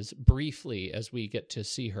 As briefly as we get to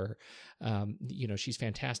see her, you know, she's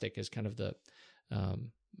fantastic as kind of the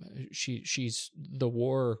she's the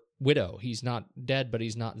war widow. He's not dead, but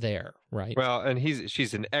he's not there, right? Well, and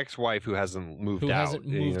she's an ex-wife who hasn't moved out.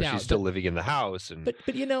 She's still living in the house, and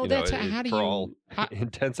but you know, that's how do you, for all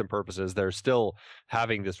intents and purposes, they're still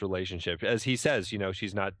having this relationship. As he says, you know,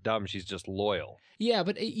 she's not dumb; she's just loyal. Yeah,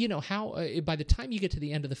 but you know how by the time you get to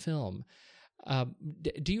the end of the film,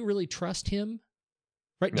 do you really trust him?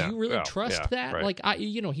 Right? No. Do you really trust that? Right. Like,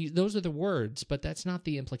 you know, those are the words, but that's not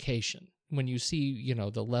the implication. When you see, you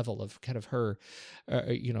know, the level of kind of her,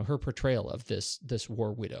 you know, her portrayal of this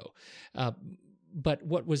war widow. But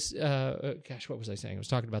what was, what was I saying? I was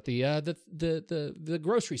talking about the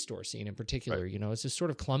grocery store scene in particular. Right. You know, it's this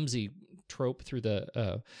sort of clumsy trope through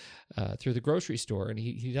the grocery store, and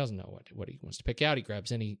he doesn't know what he wants to pick out. He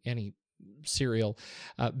grabs any cereal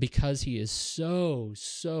because he is so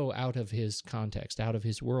out of his context, out of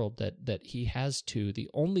his world, that he has to, the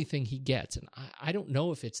only thing he gets, and I don't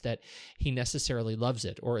know if it's that he necessarily loves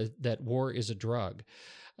it or that war is a drug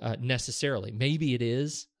necessarily. Maybe it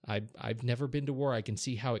is. I've never been to war. I can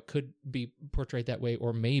see how it could be portrayed that way.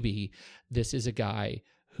 Or maybe this is a guy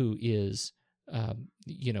who is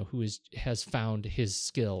you know, who has found his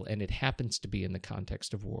skill, and it happens to be in the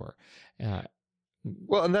context of war.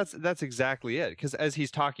 Well, and that's exactly it. Because as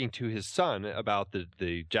he's talking to his son about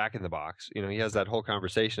the Jack in the Box, you know, he has that whole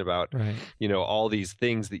conversation about, right, you know, all these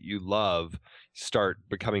things that you love start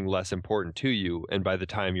becoming less important to you, and by the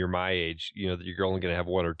time you're my age, you know, that you're only going to have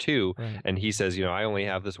one or two. Right. And he says, you know, I only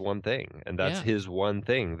have this one thing, and that's his one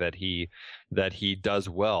thing that he does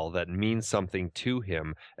well, that means something to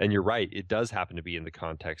him. And you're right, it does happen to be in the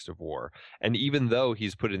context of war. And even though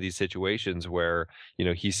he's put in these situations where, you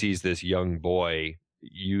know, he sees this young boy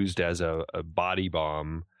used as a body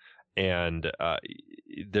bomb, and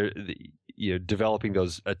you know, developing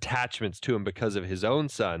those attachments to him because of his own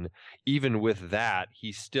son, even with that,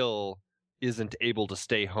 he still isn't able to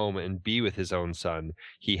stay home and be with his own son.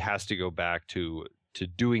 He has to go back to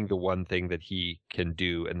doing the one thing that he can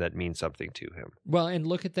do, and that means something to him. Well, and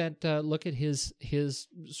look at that. Look at his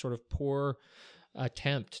sort of poor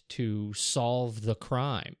attempt to solve the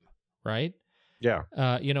crime, right? Yeah.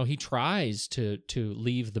 You know, he tries to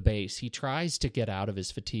leave the base. He tries to get out of his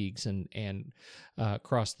fatigues and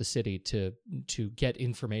cross the city to get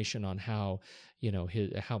information on how, you know,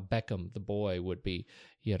 how Beckham, the boy, would be,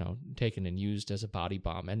 you know, taken and used as a body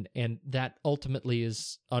bomb, and that ultimately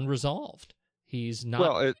is unresolved. He's not.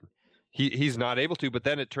 Well, he's not able to. But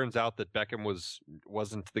then it turns out that Beckham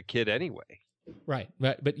wasn't the kid anyway. Right.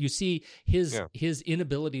 But you see his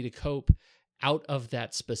inability to cope out of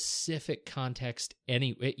that specific context,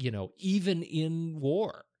 you know, even in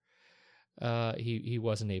war, he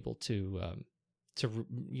wasn't able to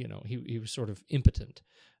you know, he was sort of impotent.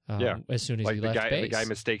 As soon as he left base. The guy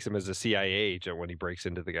mistakes him as a CIA agent when he breaks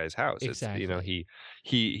into the guy's house. Exactly. It's, you know,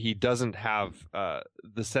 he doesn't have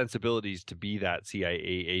the sensibilities to be that CIA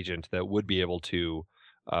agent that would be able to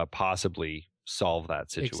possibly solve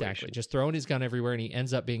that situation. Exactly. Just throwing his gun everywhere, and he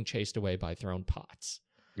ends up being chased away by thrown pots.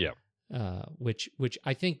 Yeah. Which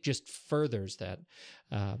I think just furthers that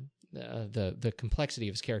the complexity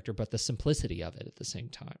of his character, but the simplicity of it at the same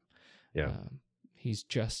time. Yeah. He's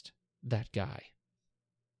just that guy.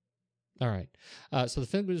 All right. So the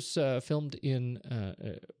film was filmed in.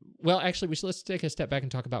 Well, actually, let's take a step back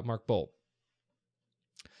and talk about Mark Boal.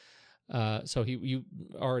 So you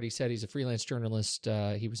already said he's a freelance journalist.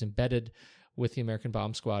 He was embedded with the American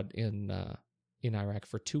Bomb Squad in Iraq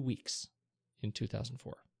for 2 weeks in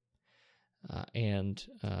 2004, and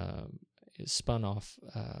spun off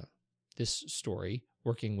this story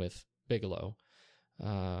working with Bigelow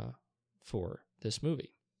for this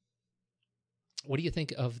movie. What do you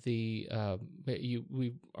think of the?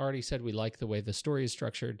 We already said we like the way the story is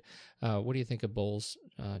structured. What do you think of Boal's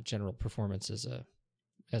general performance as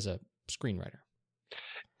a screenwriter?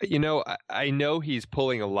 I know he's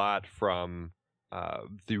pulling a lot from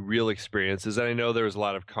the real experiences, and I know there was a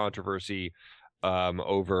lot of controversy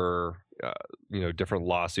over different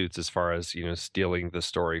lawsuits as far as stealing the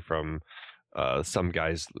story from some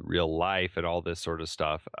guy's real life and all this sort of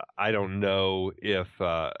stuff. I don't know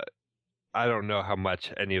how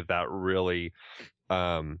much any of that really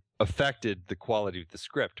affected the quality of the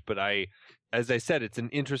script, but as I said, it's an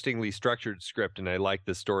interestingly structured script, and I like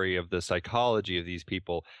the story of the psychology of these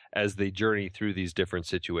people as they journey through these different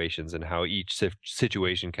situations and how each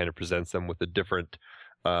situation kind of presents them with a different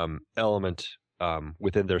element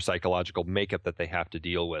within their psychological makeup that they have to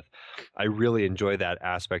deal with. I really enjoy that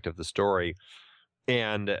aspect of the story,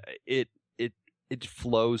 and it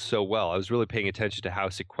flows so well. I was really paying attention to how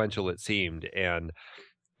sequential it seemed, and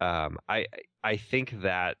I think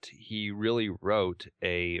that he really wrote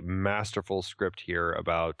a masterful script here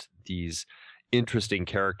about these interesting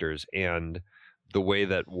characters and the way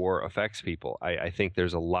that war affects people. I think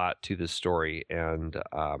there's a lot to this story, and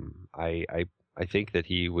I think that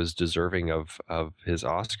he was deserving of his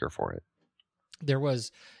Oscar for it. There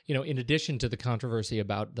was, in addition to the controversy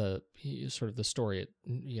about the sort of the story,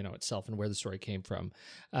 itself and where the story came from,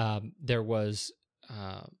 there was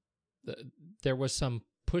some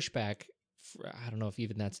pushback. I don't know if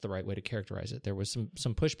even that's the right way to characterize it. There was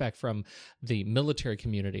some pushback from the military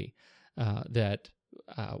community that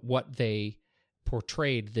what they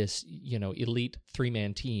portrayed this elite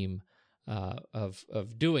 3-man team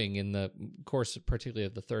of doing in the course, particularly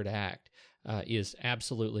of the third act, is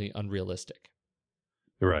absolutely unrealistic.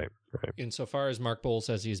 Right. Insofar as Mark Boal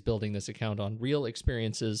says he's building this account on real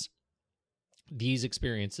experiences, these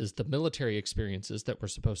experiences, the military experiences that were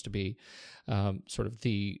supposed to be sort of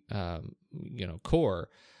the core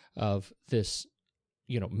of this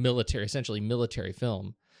essentially military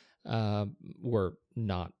film, were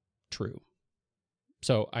not true.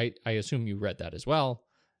 So I assume you read that as well.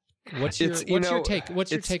 What's your take?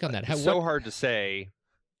 What's your take on that? It's so hard to say.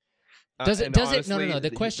 Does it? No.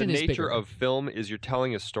 The question is bigger. The nature of film is you're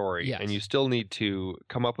telling a story, yes, and you still need to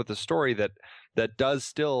come up with a story that does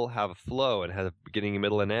still have a flow and has a beginning, a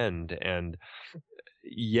middle, and end. And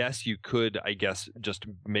yes, you could, I guess, just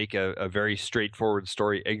make a very straightforward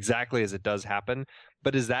story exactly as it does happen.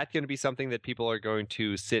 But is that going to be something that people are going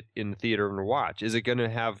to sit in the theater and watch? Is it going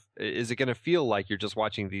to feel like you're just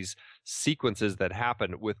watching these sequences that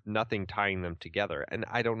happen with nothing tying them together? And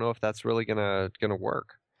I don't know if that's really gonna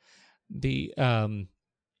work.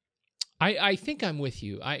 I think I'm with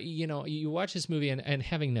you. You watch this movie and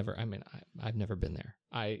having never, I've never been there.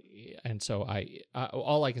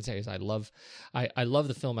 All I can say is I love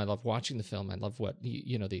the film. I love watching the film. I love what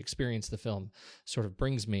the experience the film sort of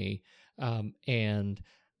brings me.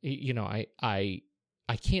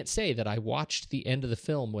 I can't say that I watched the end of the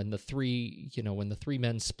film when the three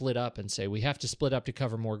men split up and say we have to split up to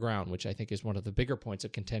cover more ground, which I think is one of the bigger points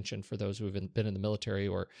of contention for those who have been in the military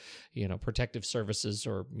or protective services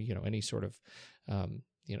or any sort of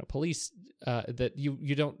police, that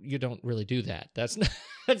you don't really do that. That's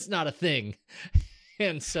not a thing.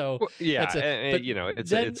 And so if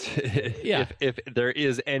there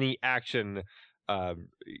is any action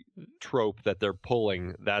trope that they're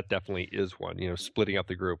pulling, that definitely is one, splitting up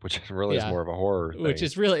the group, which really is more of a horror thing. Which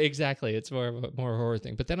is really, exactly, it's more horror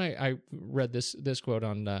thing. But then I read this quote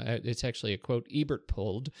on, it's actually a quote Ebert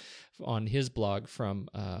pulled on his blog from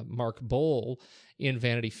Mark Boal in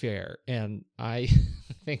Vanity Fair, and I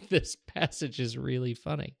think this passage is really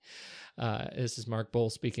funny. This is Mark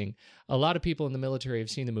Boal speaking. A lot of people in the military have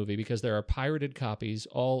seen the movie because there are pirated copies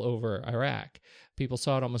all over Iraq. People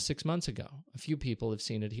saw it almost 6 months ago. A few people have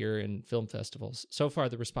seen it here in film festivals. So far,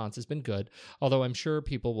 the response has been good, although I'm sure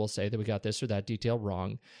people will say that we got this or that detail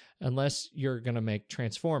wrong, unless you're going to make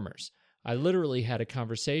Transformers. I literally had a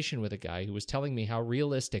conversation with a guy who was telling me how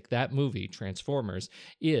realistic that movie, Transformers,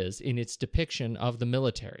 is in its depiction of the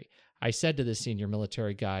military. I said to the senior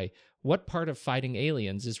military guy, what part of fighting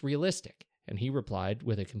aliens is realistic? And he replied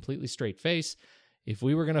with a completely straight face, if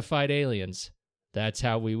we were going to fight aliens, that's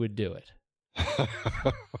how we would do it.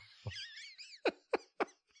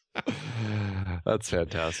 That's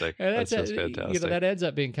fantastic. And That's just fantastic. that ends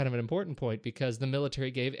up being kind of an important point because the military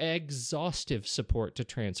gave exhaustive support to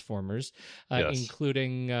Transformers,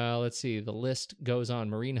 including, let's see, the list goes on.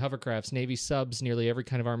 Marine hovercrafts, Navy subs, nearly every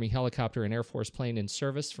kind of Army helicopter and Air Force plane in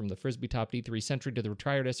service, from the Frisbee Top D3 Sentry to the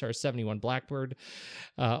retired SR-71 Blackbird,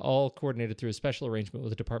 all coordinated through a special arrangement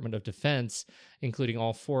with the Department of Defense, including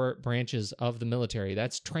all 4 branches of the military.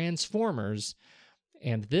 That's Transformers.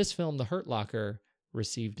 And this film, The Hurt Locker,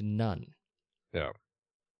 received none. Yeah.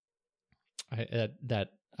 I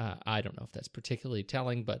don't know if that's particularly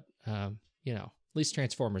telling, but at least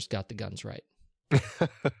Transformers got the guns right.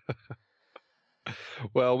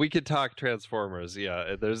 Well, we could talk Transformers.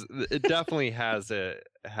 Yeah, it definitely has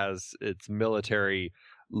its military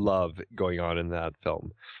love going on in that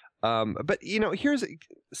film. But here's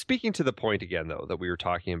speaking to the point again, though, that we were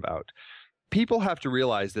talking about. People have to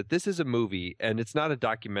realize that this is a movie and it's not a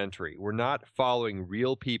documentary. We're not following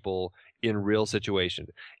real people in real situations.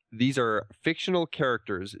 These are fictional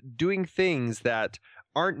characters doing things that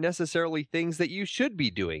aren't necessarily things that you should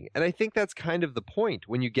be doing. And I think that's kind of the point.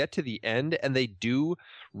 When you get to the end and they do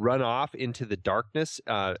run off into the darkness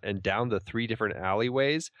and down the 3 different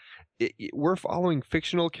alleyways, we're following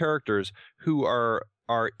fictional characters who are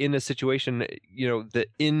in a situation, that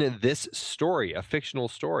in this story, a fictional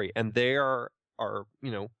story, and they are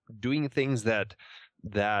doing things that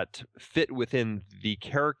fit within the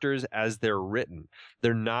characters as they're written.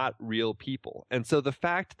 They're not real people. And so the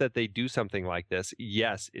fact that they do something like this,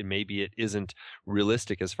 yes, maybe it isn't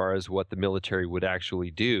realistic as far as what the military would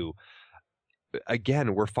actually do.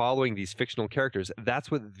 Again, we're following these fictional characters.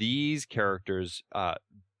 That's what these characters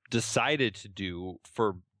decided to do,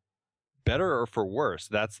 for better or for worse.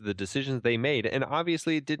 That's the decisions they made, and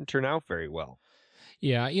obviously it didn't turn out very well.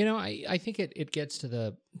 Yeah, I think it gets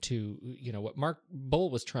to what Mark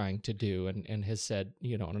Boal was trying to do, and has said,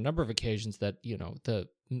 on a number of occasions that,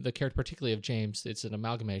 the character, particularly of James, it's an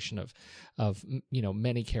amalgamation of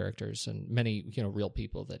many characters and many, real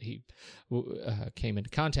people that he came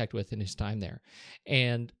into contact with in his time there.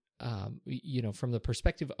 And, from the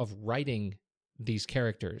perspective of writing these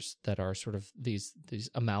characters that are sort of these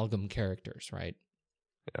amalgam characters, right?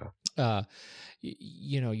 Yeah.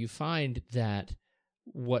 You find that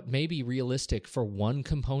what may be realistic for one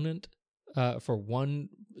component, for one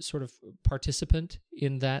sort of participant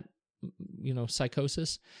in that,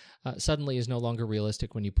 psychosis, suddenly is no longer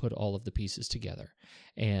realistic when you put all of the pieces together.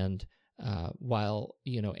 And while,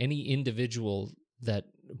 any individual that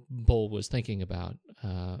Boal was thinking about,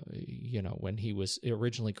 when he was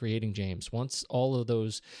originally creating James, once all of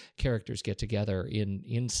those characters get together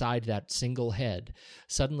inside that single head,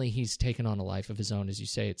 suddenly he's taken on a life of his own. As you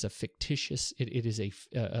say, it's a fictitious. It is a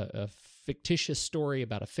fictitious story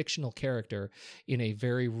about a fictional character in a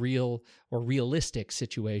very real or realistic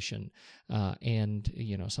situation, and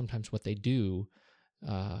sometimes what they do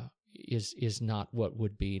is not what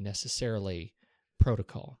would be necessarily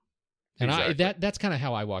protocol. And exactly. that's kind of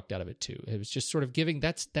how I walked out of it too. It was just sort of giving.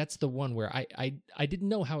 That's the one where I didn't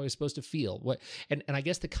know how I was supposed to feel. And I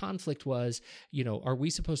guess the conflict was, are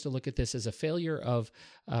we supposed to look at this as a failure of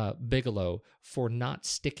Bigelow for not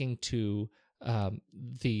sticking to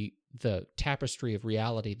the tapestry of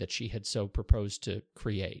reality that she had so proposed to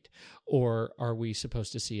create, or are we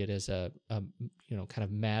supposed to see it as a kind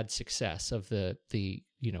of mad success of the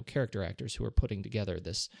character actors who are putting together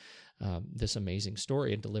this amazing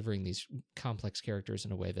story and delivering these complex characters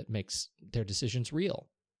in a way that makes their decisions real?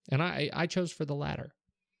 And I chose for the latter.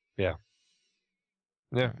 Yeah.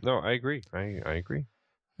 Yeah. Right. No, I agree. I agree.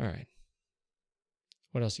 All right.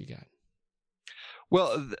 What else you got?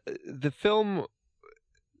 Well, the film.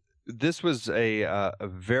 This was a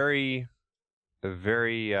very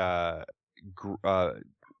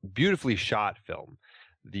beautifully shot film.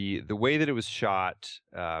 The way that it was shot,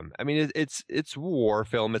 it's war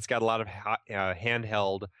film. It's got a lot of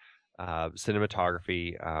handheld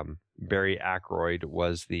cinematography. Barry Ackroyd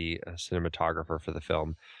was the cinematographer for the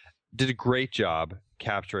film. Did a great job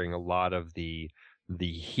capturing a lot of the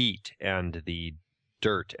heat and the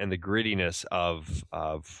dirt and the grittiness of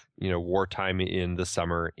wartime in the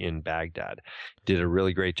summer in Baghdad. Did a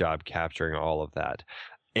really great job capturing all of that.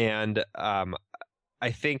 And I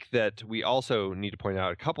think that we also need to point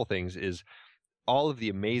out a couple things. Is all of the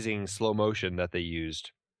amazing slow motion that they used,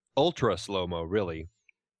 ultra slow-mo really,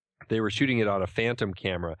 they were shooting it on a Phantom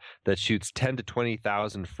camera that shoots 10 to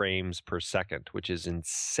 20,000 frames per second, which is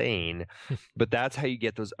insane. But that's how you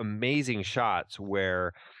get those amazing shots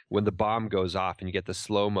where when the bomb goes off and you get the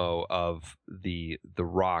slow-mo of the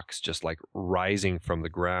rocks just like rising from the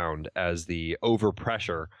ground as the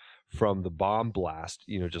overpressure from the bomb blast,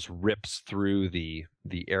 just rips through the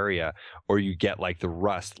area, or you get like the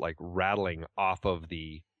rust like rattling off of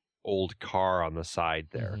the old car on the side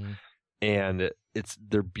there. Mm-hmm. And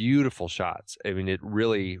they're beautiful shots. I mean, it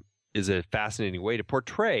really is a fascinating way to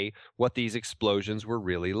portray what these explosions were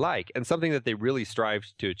really like, and something that they really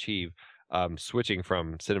strived to achieve. Switching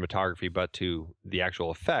from cinematography, but to the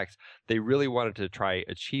actual effects, they really wanted to try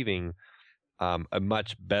achieving a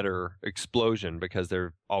much better explosion, because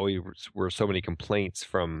there always were so many complaints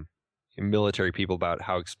from military people about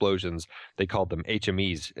how explosions, they called them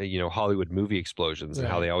HMEs, Hollywood movie explosions, and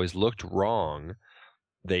how they always looked wrong.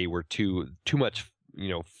 They were too much,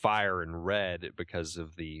 fire and red because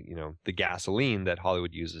of the gasoline that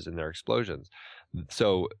Hollywood uses in their explosions.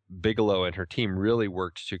 So Bigelow and her team really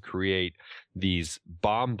worked to create these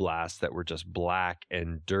bomb blasts that were just black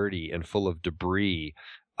and dirty and full of debris,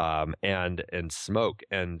 and smoke.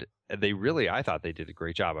 And they really, I thought they did a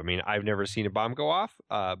great job. I mean, I've never seen a bomb go off,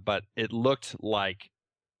 but it looked like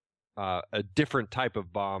a different type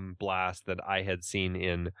of bomb blast that I had seen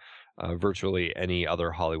in virtually any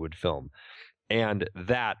other Hollywood film. And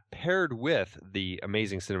that, paired with the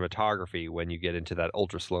amazing cinematography when you get into that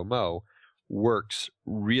ultra slow-mo, works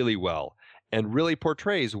really well and really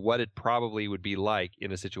portrays what it probably would be like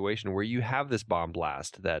in a situation where you have this bomb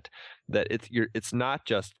blast, that it's not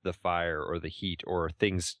just the fire or the heat or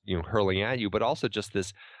things hurling at you, but also just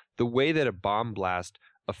the way that a bomb blast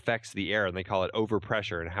affects the air, and they call it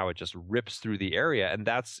overpressure, and how it just rips through the area. And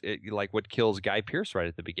that's like what kills Guy Pearce right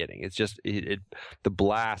at the beginning. It's just the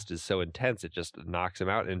blast is so intense, it just knocks him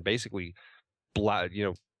out and basically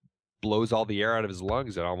blows all the air out of his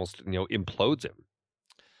lungs and almost implodes him.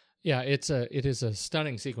 Yeah, it is a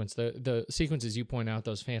stunning sequence. The sequences you point out,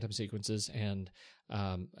 those Phantom sequences, and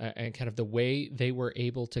kind of the way they were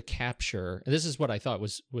able to capture. This is what I thought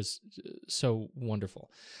was so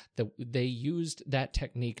wonderful. That they used that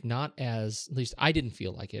technique not as, at least I didn't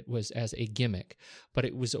feel like it was as a gimmick, but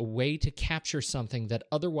it was a way to capture something that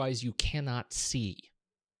otherwise you cannot see.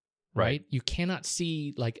 Right? You cannot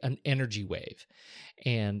see like an energy wave.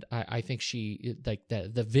 And I think she, like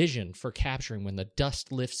the vision for capturing when the dust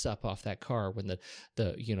lifts up off that car, when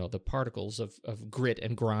the particles of grit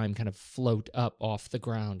and grime kind of float up off the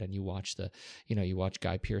ground, and you watch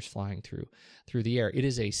Guy Pearce flying through the air. It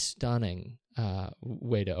is a stunning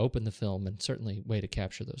way to open the film, and certainly way to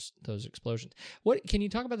capture those explosions. What can you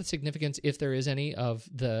talk about the significance, if there is any, of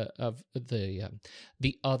the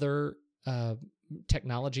other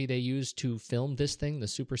technology they used to film this thing, the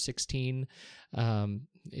Super 16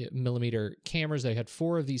 millimeter cameras? They had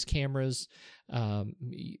 4 of these cameras,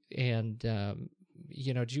 and do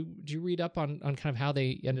you read up on kind of how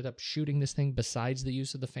they ended up shooting this thing besides the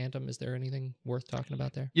use of the Phantom? Is there anything worth talking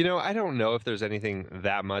about there? I don't know if there's anything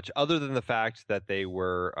that much, other than the fact that they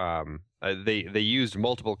were they used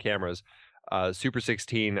multiple cameras. Super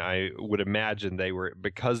 16, I would imagine they were,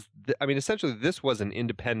 because essentially this was an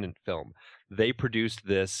independent film. They produced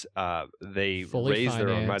this. They fully raised their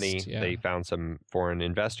own financed, money. yeah. They found some foreign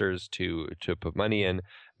investors to put money in,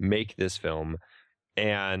 make this film,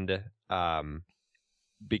 and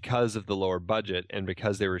because of the lower budget and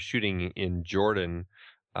because they were shooting in Jordan,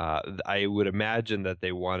 I would imagine that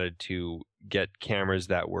they wanted to get cameras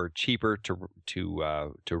that were cheaper to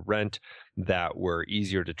rent, that were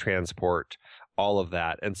easier to transport, all of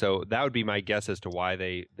that. And so that would be my guess as to why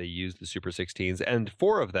they used the Super 16s, and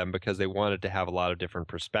 4 of them because they wanted to have a lot of different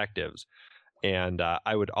perspectives. And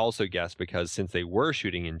I would also guess because since they were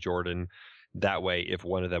shooting in Jordan, that way, if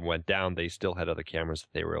one of them went down, they still had other cameras that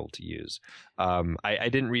they were able to use. I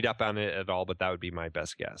didn't read up on it at all, but that would be my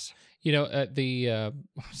best guess.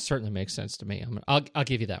 Certainly makes sense to me. I'll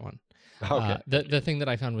give you that one. Okay. The thing that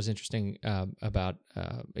I found was interesting about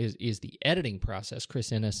is the editing process.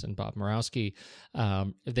 Chris Innes and Bob Murawski,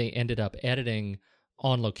 they ended up editing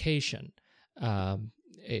on location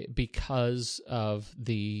because of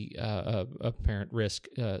the apparent risk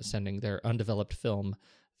sending their undeveloped film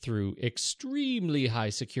through extremely high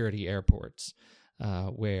security airports,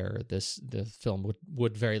 where the film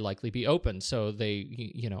would very likely be open. So they,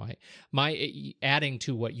 adding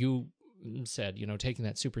to what you said, taking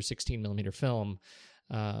that Super 16 millimeter film,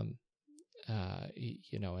 and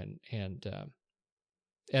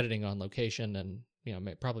editing on location, and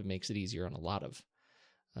probably makes it easier on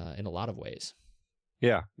in a lot of ways.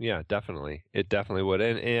 Yeah, definitely. It definitely would.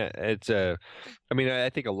 And it's I mean, I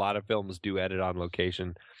think a lot of films do edit on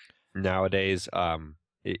location nowadays,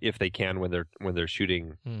 if they can when they're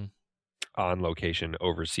shooting on location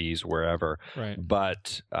overseas, wherever. Right.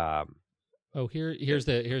 But here's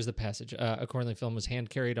the passage. Accordingly, the film was hand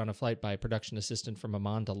carried on a flight by a production assistant from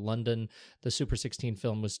Amman to London. The Super 16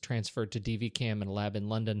 film was transferred to DV Cam in a lab in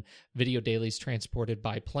London. Video dailies transported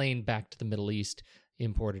by plane back to the Middle East,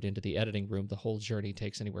 imported into the editing room. The whole journey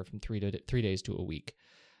takes anywhere from 3 days to a week.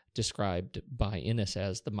 Described by Innes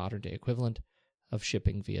as the modern day equivalent of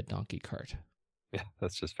shipping via donkey cart. yeah,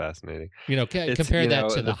 that's just fascinating. Compare that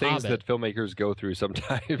to the things Hobbit. that filmmakers go through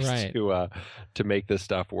sometimes Right. to make this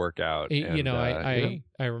stuff work out. I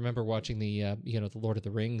remember watching the the Lord of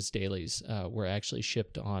the Rings dailies were actually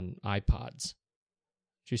shipped on iPods.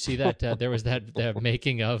 Did you see that? There was that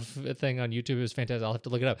making of thing on YouTube. It was fantastic. I'll have to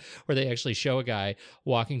look it up, where they actually show a guy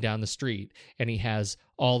walking down the street and he has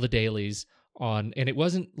all the dailies on, and it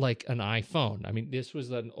wasn't like an iPhone. I mean, this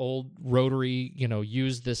was an old rotary,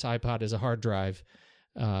 used this iPod as a hard drive,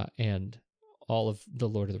 and all of the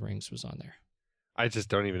Lord of the Rings was on there. I just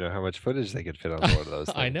don't even know how much footage they could fit on one of those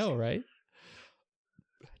things. I know, right?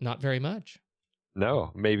 Not very much.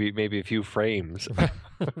 No, maybe a few frames.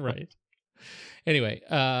 Right. Anyway,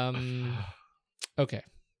 okay.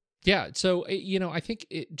 Yeah, so, I think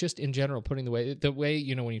just in general, putting the way,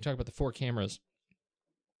 when you talk about the 4 cameras,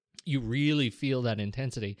 you really feel that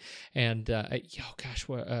intensity. And, have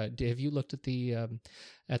you looked at the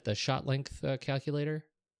shot length calculator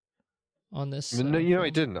on this? No, I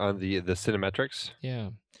didn't, on the Cinemetrics. Yeah.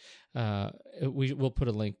 We'll put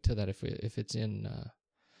a link to that if it's in,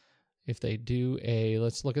 if they do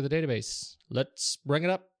let's look at the database. Let's bring it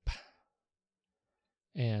up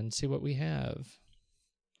and see what we have.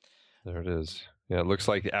 There it is. Yeah, it looks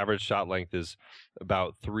like the average shot length is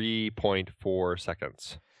about 3.4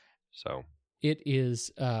 seconds. So it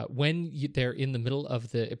is when they're in the middle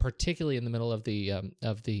of particularly in the middle of the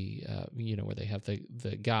where they have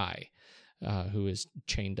the guy who is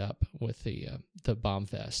chained up with the bomb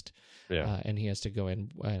vest, and he has to go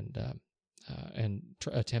in and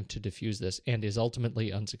attempt to defuse this, and is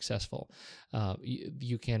ultimately unsuccessful.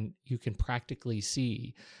 You can practically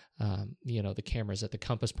see the cameras at the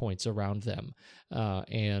compass points around them,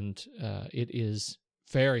 and it is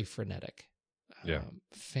very frenetic. Yeah,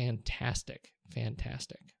 fantastic.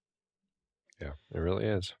 Yeah, it really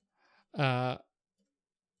is.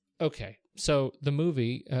 Okay, so the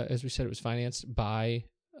movie, as we said, it was financed by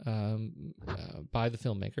the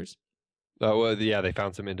filmmakers. Well, yeah, they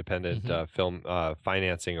found some independent film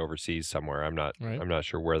financing overseas somewhere. I'm not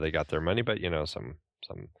sure where they got their money, but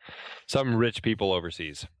some rich people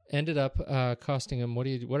overseas. Ended up costing them. What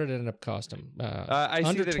did it end up costing them? I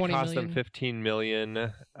see that it cost million? them $15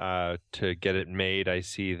 million to get it made. I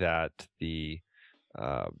see that the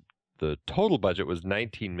total budget was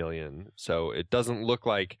 $19 million. So it doesn't look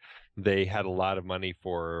like they had a lot of money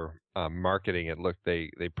for marketing. It looked they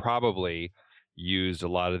probably used a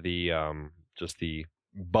lot of the just the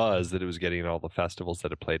buzz that it was getting in all the festivals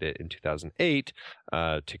that it played it in 2008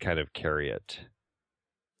 to kind of carry it.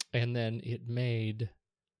 And then it made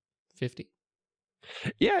 50.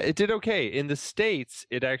 Yeah, it did okay. In the States,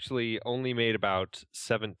 it actually only made about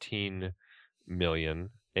 17 million,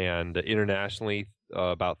 and internationally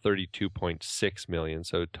about 32.6 million.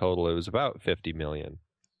 So total, it was about 50 million.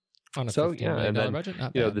 On a $50 million budget,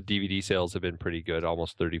 not bad. The DVD sales have been pretty good,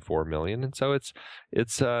 almost 34 million, and so it's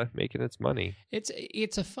making its money.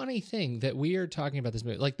 It's a funny thing that we are talking about this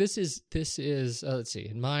movie. Like this is let's see,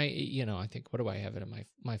 in my I think, what do I have it in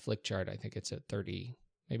my flick chart? I think it's at 30,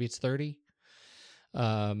 maybe it's 30,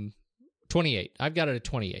 28. I've got it at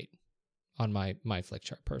 28 on my flick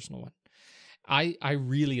chart, personal one. I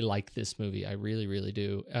really like this movie. I really, really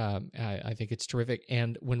do. I think it's terrific.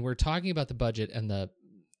 And when we're talking about the budget and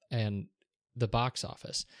the box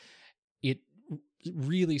office, it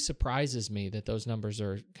really surprises me that those numbers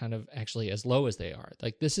are kind of actually as low as they are.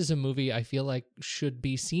 Like, this is a movie I feel like should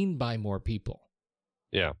be seen by more people.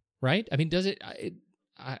 Yeah. Right? I mean, does it?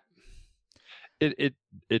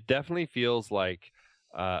 It definitely feels like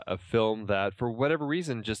a film that, for whatever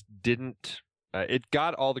reason, just didn't. It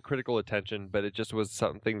got all the critical attention, but it just was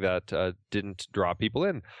something that didn't draw people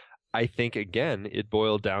in. I think, again, it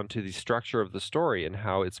boiled down to the structure of the story and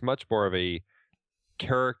how it's much more of a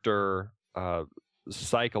character,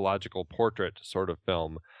 psychological portrait sort of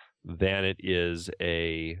film than it is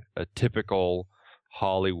a typical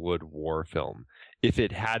Hollywood war film. If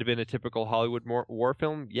it had been a typical Hollywood war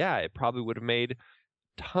film, yeah, it probably would have made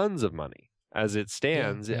tons of money. As it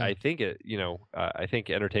stands, yeah. I think I think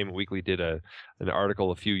Entertainment Weekly did an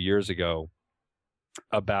article a few years ago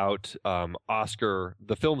about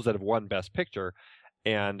the films that have won Best Picture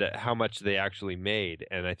and how much they actually made.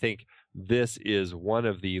 And I think this is one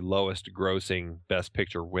of the lowest grossing Best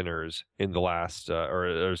Picture winners in the last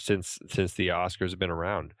or since the Oscars have been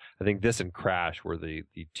around. I think this and Crash were the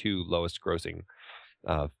two lowest grossing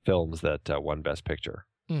films that won Best Picture.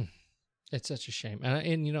 It's such a shame.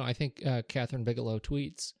 And I think Catherine Bigelow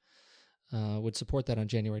tweets would support that on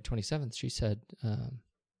January 27th. She said,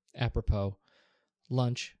 apropos,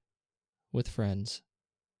 lunch with friends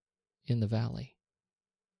in the Valley.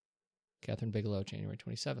 Catherine Bigelow, January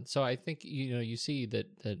 27th. So I think, you see that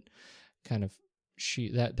kind of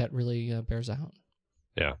that really bears out.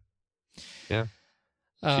 Yeah. Yeah.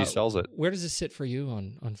 She sells it. Where does this sit for you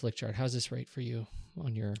on Flickchart? How's this rate for you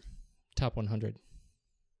on your top 100?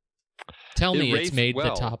 Tell me it's made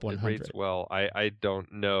the top 100. It rates well. I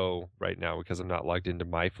don't know right now because I'm not logged into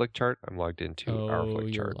my Flickchart. I'm logged into our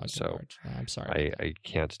Flickchart. So I'm sorry. I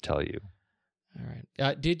can't tell you. All right.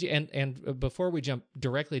 Did you and before we jump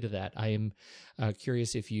directly to that, I am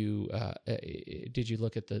curious if you did you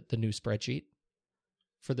look at the new spreadsheet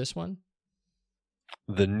for this one?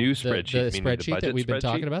 The new spreadsheet, the spreadsheet that we've been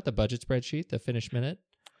talking about, the budget spreadsheet, the finished minute.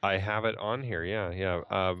 I have it on here. Yeah.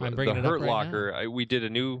 I'm bringing the it up Hurt right Locker. now. We did a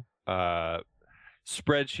new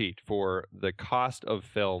spreadsheet for the cost of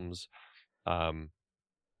films, and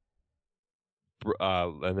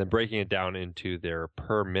then breaking it down into their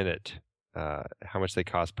per minute. How much they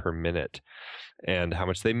cost per minute and how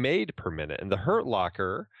much they made per minute. And the Hurt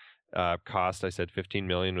Locker cost, I said, $15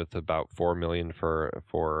 million with about $4 million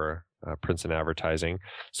for prints and advertising.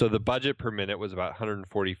 So the budget per minute was about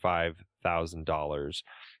 $145,000.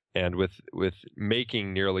 And with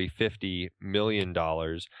making nearly $50 million,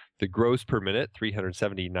 the gross per minute,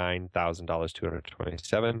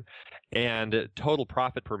 $379,227, and total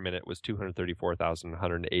profit per minute was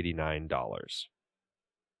 $234,189.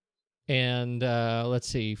 And let's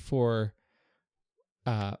see, for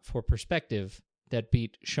perspective, that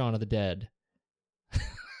beat Shaun of the Dead.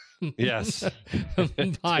 Yes,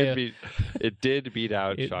 it did beat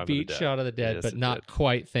out. Shaun of the Dead. Shaun of the Dead, yes, but not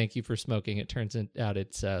quite. Thank you for smoking. It turns out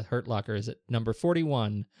it's Hurt Locker is at number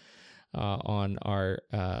 41 on our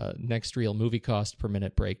next reel movie cost per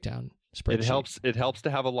minute breakdown spreadsheet. It helps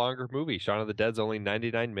to have a longer movie. Shaun of the Dead's only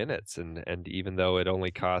 99 minutes, and even though it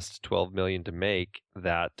only costs $12 million to make,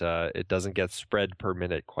 that it doesn't get spread per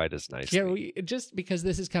minute quite as nicely. Yeah, just because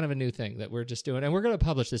this is kind of a new thing that we're just doing, and we're going to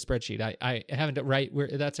publish this spreadsheet. I haven't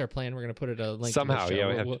that's our plan. We're going to put it a link somehow. To the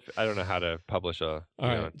show. I don't know how to publish a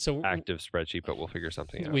active spreadsheet, but we'll figure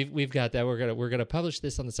something out. We've got that. We're gonna publish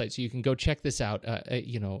this on the site, so you can go check this out.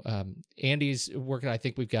 Andy's working. I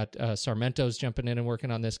think we've got Sarmento's jumping in and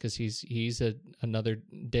working on this because he's another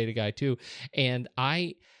data guy too. And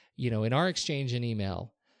in our exchange in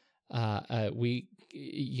email,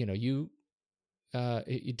 you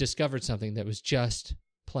discovered something that was just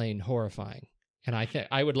plain horrifying, and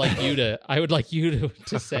I would like you to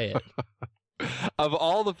say it. Of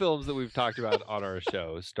all the films that we've talked about on our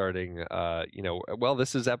show, starting, this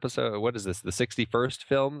is what is this? The 61st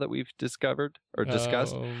film that we've discovered or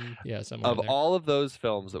discussed? Yeah, somewhere of all of those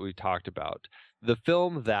films that we've talked about, the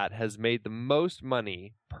film that has made the most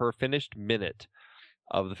money per finished minute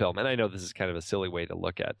of the film, and I know this is kind of a silly way to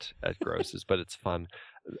look at grosses, but it's fun.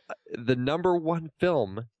 The number one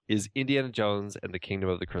film is Indiana Jones and the Kingdom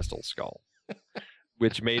of the Crystal Skull,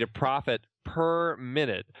 which made a profit per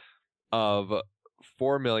minute of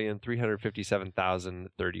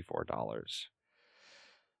 $4,357,034.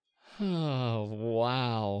 Oh,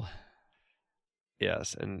 wow.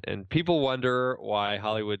 Yes, and people wonder why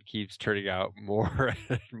Hollywood keeps turning out more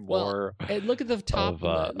and more. And look at the top.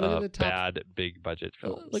 Look at the top bad big budget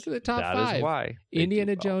films. Look at the top five. That is why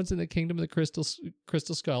Indiana Jones and the Kingdom of the Crystal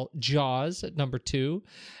Skull. Jaws at number 2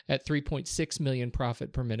 at 3.6 million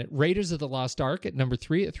profit per minute. Raiders of the Lost Ark at number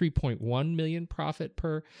 3 at 3.1 million profit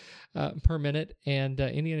per minute, and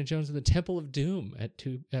Indiana Jones and the Temple of Doom at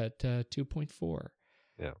 2.4.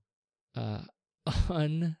 Yeah.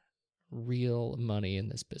 Real money in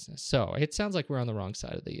this business. So it sounds like we're on the wrong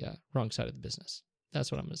side of the business.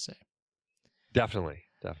 That's what I'm going to say. Definitely.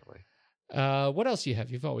 What else do you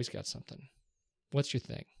have? You've always got something. What's your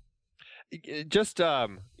thing? Just to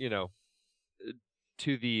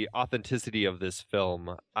the authenticity of this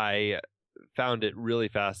film, I found it really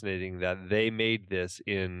fascinating that they made this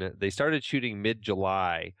they started shooting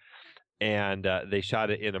mid-July, and they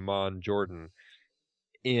shot it in Amman, Jordan.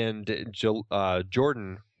 And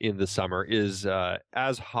Jordan in the summer is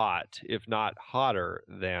as hot, if not hotter,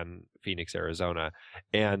 than Phoenix, Arizona.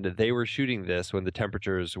 And they were shooting this when the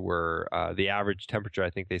temperatures were, the average temperature,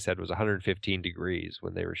 I think they said, was 115 degrees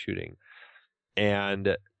when they were shooting.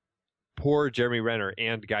 And poor Jeremy Renner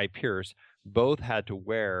and Guy Pearce both had to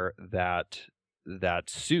wear that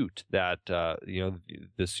suit, that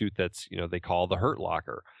the suit that's they call the Hurt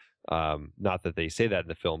Locker. Not that they say that in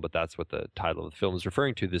the film, but that's what the title of the film is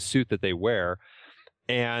referring to. The suit that they wear,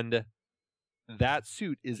 and that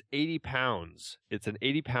suit is 80 pounds. It's an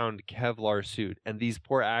 80-pound Kevlar suit, and these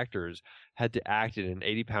poor actors had to act in an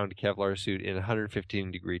 80-pound Kevlar suit in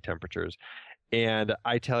 115-degree temperatures. And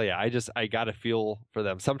I tell you, I got to feel for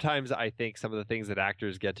them. Sometimes I think some of the things that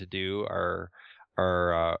actors get to do are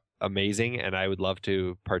amazing, and I would love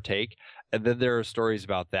to partake. And then there are stories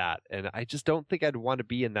about that, and I just don't think I'd want to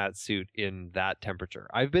be in that suit in that temperature.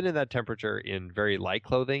 I've been in that temperature in very light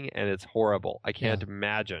clothing, and it's horrible. I can't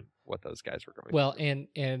imagine what those guys were going. Well, and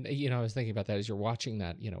I was thinking about that as you're watching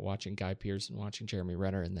that, watching Guy Pearce and watching Jeremy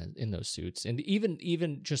Renner in those suits, and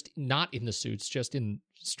even just not in the suits, just in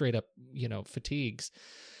straight up fatigues.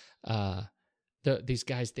 These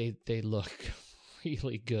guys they look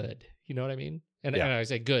really good. You know what I mean? And I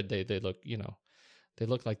say good. They look they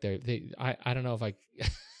look like I don't know if I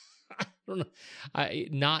don't know.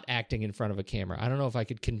 Not acting in front of a camera. I don't know if I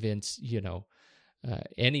could convince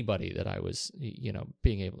anybody that I was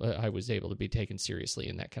I was able to be taken seriously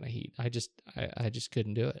in that kind of heat. I just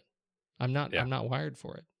couldn't do it. I'm not wired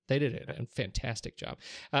for it. They did a fantastic job.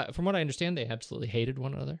 From what I understand, they absolutely hated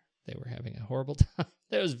one another. They were having a horrible time.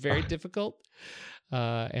 It was very difficult,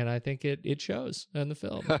 and I think it shows in the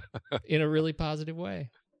film in a really positive way.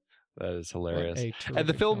 That is hilarious. And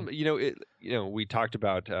the film, we talked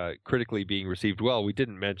about critically being received well. We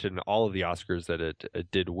didn't mention all of the Oscars that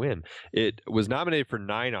it did win. It was nominated for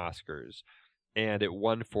 9 Oscars, and it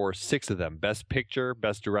won for 6 of them. Best Picture,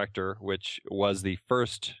 Best Director, which was the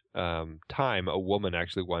first time a woman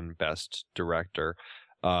actually won Best Director.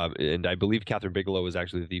 And I believe Catherine Bigelow was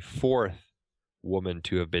actually the 4th woman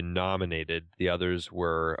to have been nominated. The others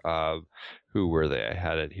were, who were they? I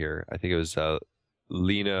had it here. I think it was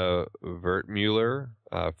Lena Wertmuller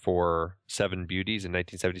for Seven Beauties in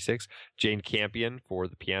 1976, Jane Campion for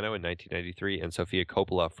The Piano in 1993, and Sofia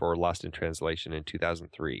Coppola for Lost in Translation in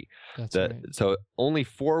 2003. That's right. So only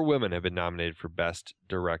 4 women have been nominated for Best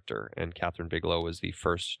Director, and Catherine Bigelow was the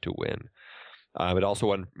first to win. It also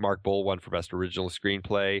won. Mark Bowl won for Best Original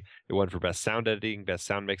Screenplay. It won for Best Sound Editing, Best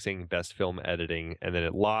Sound Mixing, Best Film Editing, and then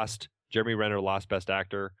it lost. Jeremy Renner lost Best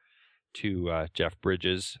Actor to Jeff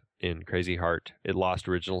Bridges in Crazy Heart. It lost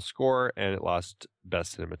Original Score, and it lost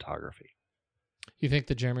Best Cinematography. You think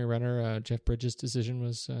the Jeremy Renner, Jeff Bridges decision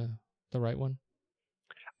was the right one?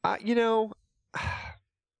 I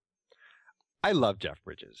love Jeff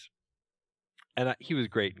Bridges, and he was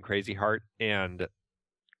great in Crazy Heart, and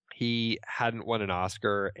he hadn't won an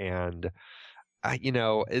Oscar, and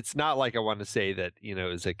it's not like I want to say that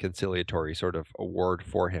is a conciliatory sort of award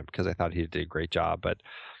for him, because I thought he did a great job, but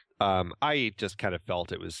I just kind of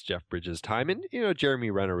felt it was Jeff Bridges' time, and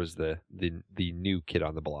Jeremy Renner was the new kid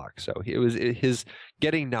on the block, so his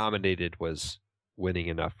getting nominated was winning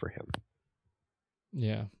enough for him.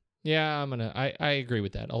 Yeah. I agree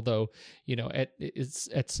with that. Although,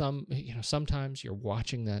 sometimes you're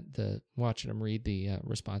watching watching them read the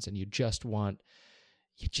response, and you just want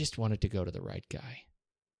it to go to the right guy.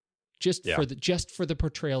 For the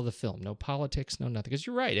portrayal of the film, no politics, no nothing. Because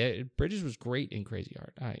you're right, Bridges was great in Crazy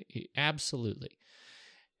Heart, absolutely.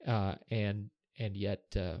 And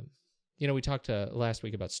yet, we talked last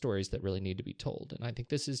week about stories that really need to be told, and I think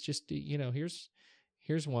this is just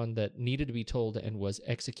here's one that needed to be told and was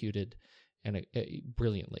executed and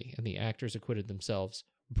brilliantly, and the actors acquitted themselves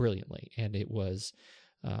brilliantly, and it was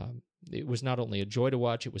not only a joy to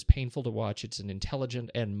watch, it was painful to watch. It's an intelligent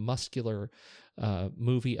and muscular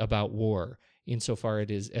movie about war, insofar it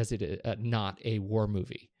is not a war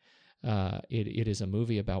movie. It is a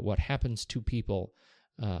movie about what happens to people,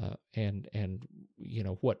 and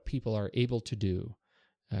what people are able to do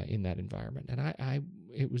in that environment, and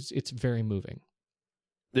it's very moving.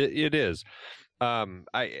 It is. I mean,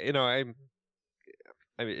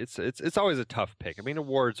 it's always a tough pick. I mean,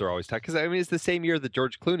 awards are always tough, because it's the same year that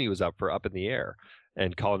George Clooney was up for Up in the Air,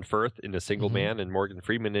 and Colin Firth in A Single Man, and Morgan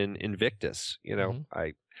Freeman in Invictus.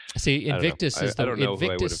 I see. Invictus I don't know who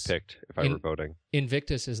I would have picked if I were voting.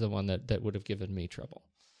 Invictus is the one that would have given me trouble.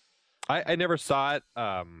 I never saw it.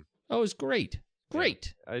 Oh, it was great.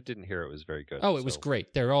 Great. I didn't hear it was very good. Oh, it was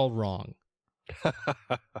great. They're all wrong.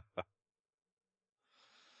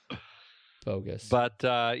 Bogus. But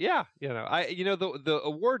the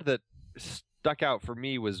award that stuck out for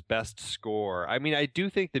me was Best Score. I mean, I do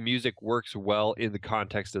think the music works well in the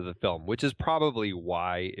context of the film, which is probably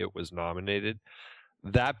why it was nominated.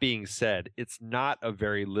 That being said, it's not a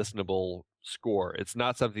very listenable score. It's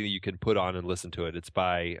not something that you can put on and listen to it. It's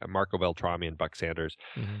by Marco Beltrami and Buck Sanders.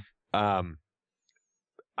 Mhm.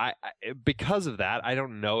 I because of that, I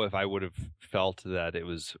don't know if I would have felt that it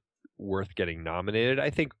was worth getting nominated. I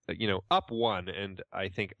think, Up won, and I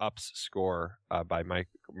think Up's score by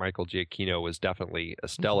Michael Giacchino was definitely a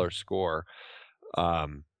stellar score.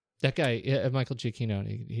 That guy, Michael Giacchino,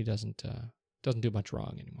 he doesn't do much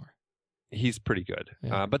wrong anymore. He's pretty good.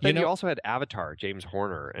 Yeah. But then you also had Avatar, James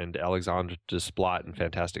Horner and Alexandre Desplat and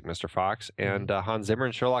Fantastic Mr. Fox, and Hans Zimmer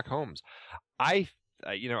and Sherlock Holmes. I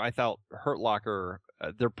felt Hurt Locker,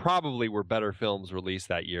 there probably were better films released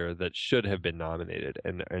that year that should have been nominated.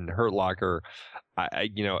 And Hurt Locker,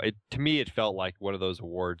 to me, it felt like one of those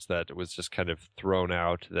awards that was just kind of thrown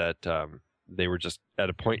out, that they were just at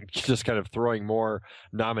a point just kind of throwing more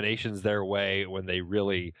nominations their way when they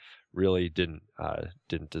really didn't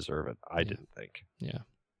deserve it. I didn't think. Yeah.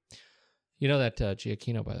 You know that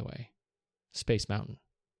Giacchino, by the way, Space Mountain.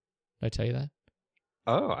 Did I tell you that?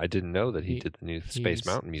 Oh, I didn't know that he did the new Space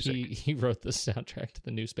Mountain music. He wrote the soundtrack to the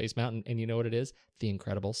new Space Mountain, and you know what it is? The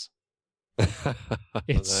Incredibles. It's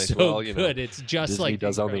nice. so good. It's just Disney like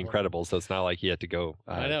does own the Incredibles, so it's not like he had to go.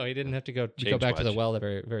 I know he didn't have to go back to the well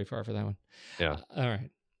very, very far for that one. Yeah. All right.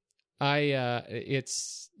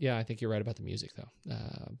 I think you're right about the music though.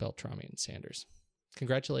 Beltrami and Sanders.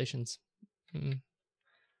 Congratulations. Mm-hmm.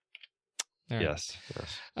 All right. Yes.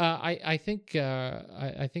 I think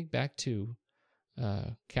back to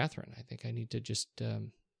Catherine. I think I need to just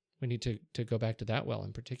we need to go back to that well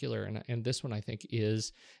in particular, and this one I think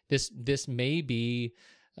is this may be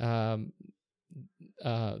the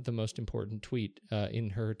most important tweet in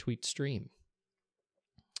her tweet stream.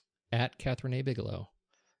 At Catherine A. Bigelow,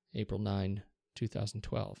 April 9,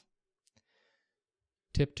 2012.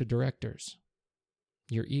 Tip to directors: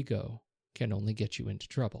 your ego can only get you into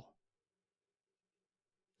trouble.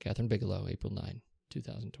 Catherine Bigelow, April 9,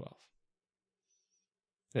 2012.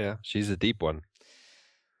 Yeah, she's a deep one.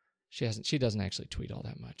 She doesn't actually tweet all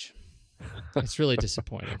that much. It's really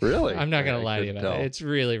disappointing. Really? I'm not going to lie to you about tell. that. It's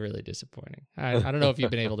really, really disappointing. I don't know if you've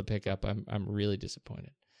been able to pick up. I'm really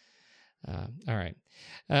disappointed. All right.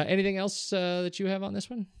 Anything else that you have on this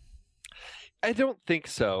one? I don't think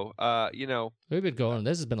so. We've been going.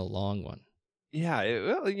 This has been a long one. Yeah.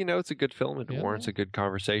 It's a good film. It warrants a good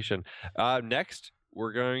conversation. Next,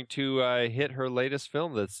 we're going to hit her latest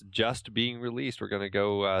film that's just being released. We're going to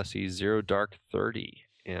go see Zero Dark 30.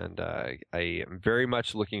 And I am very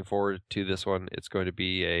much looking forward to this one. It's going to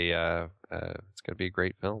be a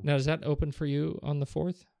great film. Now, does that open for you on the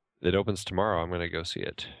 4th? It opens tomorrow. I'm going to go see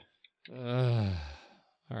it. All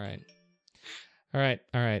right.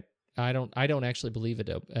 I don't actually believe it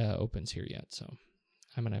opens here yet, so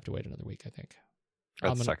I'm gonna have to wait another week. I think.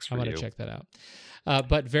 Sucks for you. I'm gonna check that out.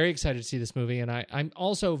 But very excited to see this movie, and I'm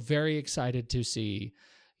also very excited to see,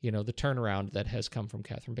 the turnaround that has come from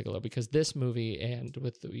Catherine Bigelow, because this movie, and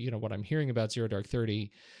with what I'm hearing about Zero Dark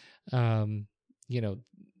 30,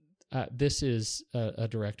 this is a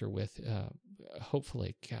director with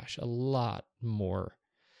hopefully, a lot more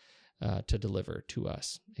to deliver to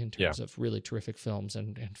us in terms of really terrific films,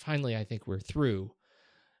 and finally, I think we're through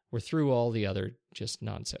all the other just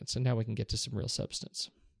nonsense, and now we can get to some real substance.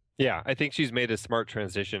 Yeah, I think she's made a smart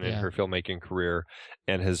transition in her filmmaking career,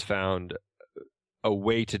 and has found a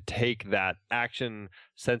way to take that action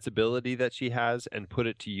sensibility that she has and put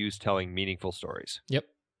it to use telling meaningful stories. Yep.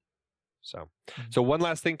 So one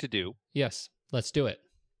last thing to do. Yes, let's do it.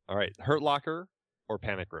 All right, Hurt Locker or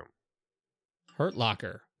Panic Room? Hurt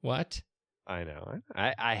Locker. What? I know.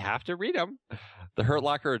 I have to read them. The Hurt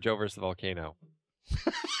Locker or Joe vs. the Volcano?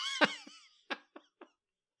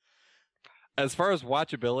 As far as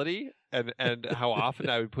watchability and how often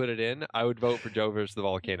I would put it in, I would vote for Joe vs. the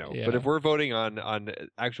Volcano. Yeah. But if we're voting on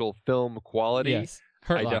actual film quality,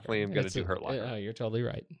 I definitely am going to do Hurt Locker. Oh, you're totally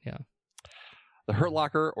right. Yeah. The Hurt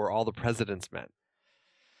Locker or All the President's Men?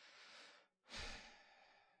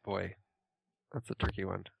 Boy, that's a tricky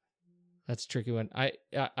one. That's a tricky one.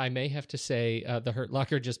 I may have to say The Hurt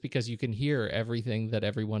Locker, just because you can hear everything that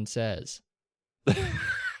everyone says.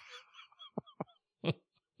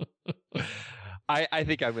 I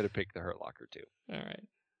think I'm going to pick The Hurt Locker too. All right.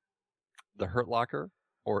 The Hurt Locker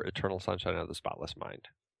or Eternal Sunshine of the Spotless Mind?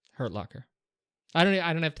 Hurt Locker. I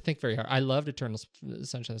don't have to think very hard. I loved Eternal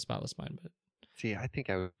Sunshine of the Spotless Mind, but see, I think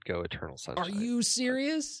I would go Eternal Sunshine. Are you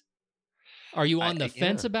serious? Are you on the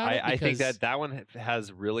fence about it? I think that one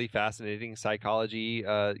has really fascinating psychology,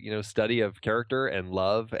 study of character and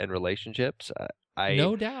love and relationships.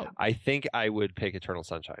 No doubt. I think I would pick Eternal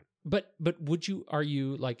Sunshine. But are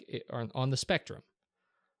you like on the spectrum?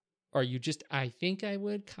 are you just, I think I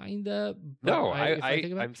would kind of? No,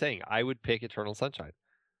 I'm saying I would pick Eternal Sunshine.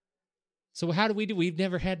 So how do we do? We've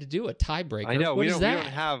never had to do a tiebreaker. I know. What is we that?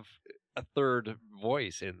 don't have a third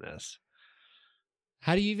voice in this.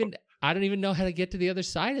 How do you even, I don't even know how to get to the other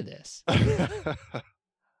side of this.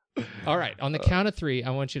 All right. On the count of 3, I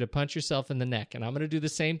want you to punch yourself in the neck, and I'm going to do the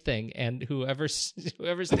same thing. And whoever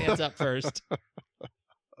stands up first.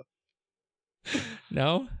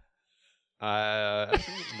 No? I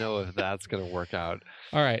don't know if that's going to work out.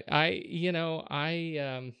 All right. I'm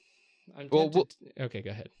tempted. Okay, go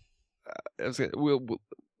ahead.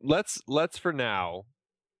 Let's for now.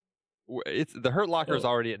 It's the Hurt Locker is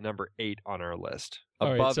already at number 8 on our list.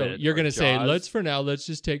 All right, so you're going to say, let's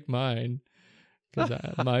just take mine. Because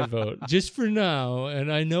my vote. Just for now,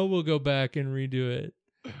 and I know we'll go back and redo it.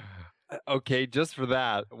 Okay, just for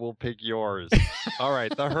that, we'll pick yours. All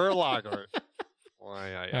right, the Hurt Locker. All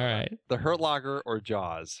right. The Hurt Locker or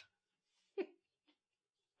Jaws?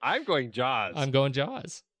 I'm going Jaws. I'm going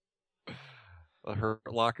Jaws. The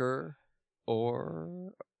Hurt Locker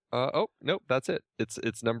or... nope, that's it.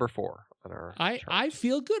 It's number 4 on our chart. I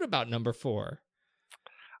feel good about number 4.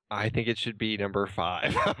 I think it should be number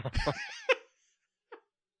 5.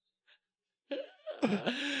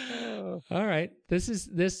 All right.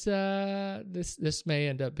 This may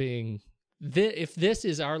end up being if this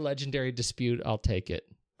is our legendary dispute, I'll take it.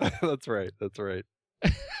 That's right.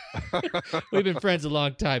 We've been friends a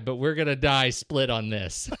long time, but we're gonna die split on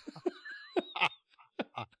this.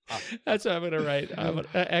 That's what I'm gonna write. I'm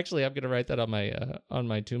gonna write that on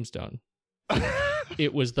my tombstone.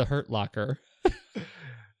 It was the Hurt Locker.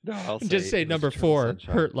 No, I'll just say number 4,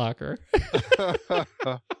 Hurt Locker.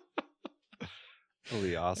 That'll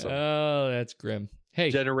be awesome. Oh, that's grim. Hey,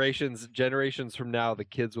 generations from now, the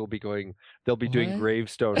kids will be going. They'll be doing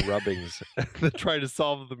gravestone rubbings. They're trying to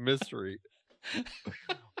solve the mystery.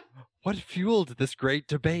 What fueled this great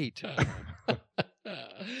debate?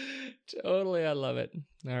 Totally, I love it.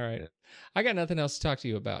 All right, I got nothing else to talk to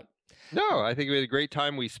you about. No, I think we had a great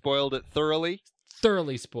time. We spoiled it thoroughly.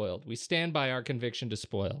 Thoroughly spoiled. We stand by our conviction to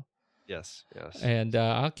spoil. Yes. And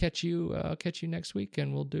I'll catch you next week,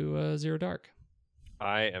 and we'll do Zero Dark.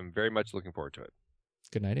 I am very much looking forward to it.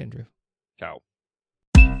 Good night, Andrew. Ciao.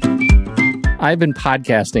 I've been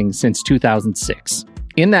podcasting since 2006.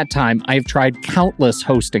 In that time, I've tried countless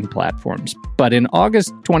hosting platforms. But in August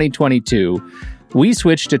 2022, we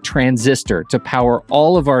switched to Transistor to power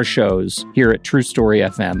all of our shows here at True Story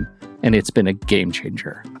FM, and it's been a game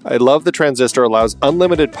changer. I love the Transistor allows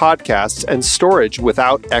unlimited podcasts and storage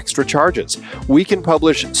without extra charges. We can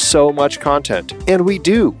publish so much content, and we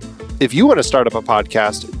do. If you want to start up a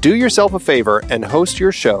podcast, do yourself a favor and host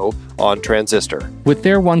your show on Transistor. With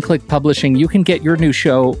their one-click publishing, you can get your new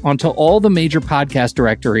show onto all the major podcast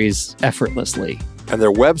directories effortlessly. And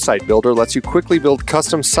their website builder lets you quickly build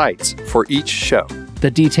custom sites for each show. The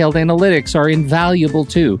detailed analytics are invaluable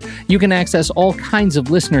too. You can access all kinds of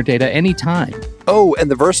listener data anytime. Oh, and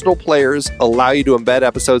the versatile players allow you to embed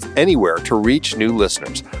episodes anywhere to reach new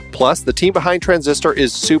listeners. Plus, the team behind Transistor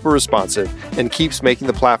is super responsive and keeps making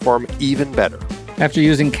the platform even better. After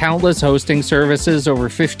using countless hosting services over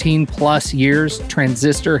 15 plus years,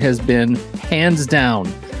 Transistor has been, hands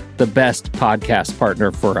down, the best podcast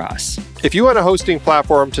partner for us. If you want a hosting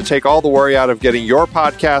platform to take all the worry out of getting your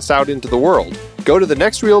podcast out into the world, go to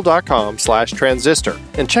thenextreel.com/transistor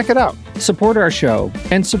and check it out. Support our show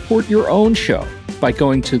and support your own show by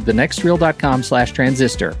going to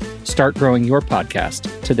thenextreel.com/transistor. Start growing your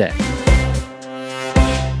podcast today.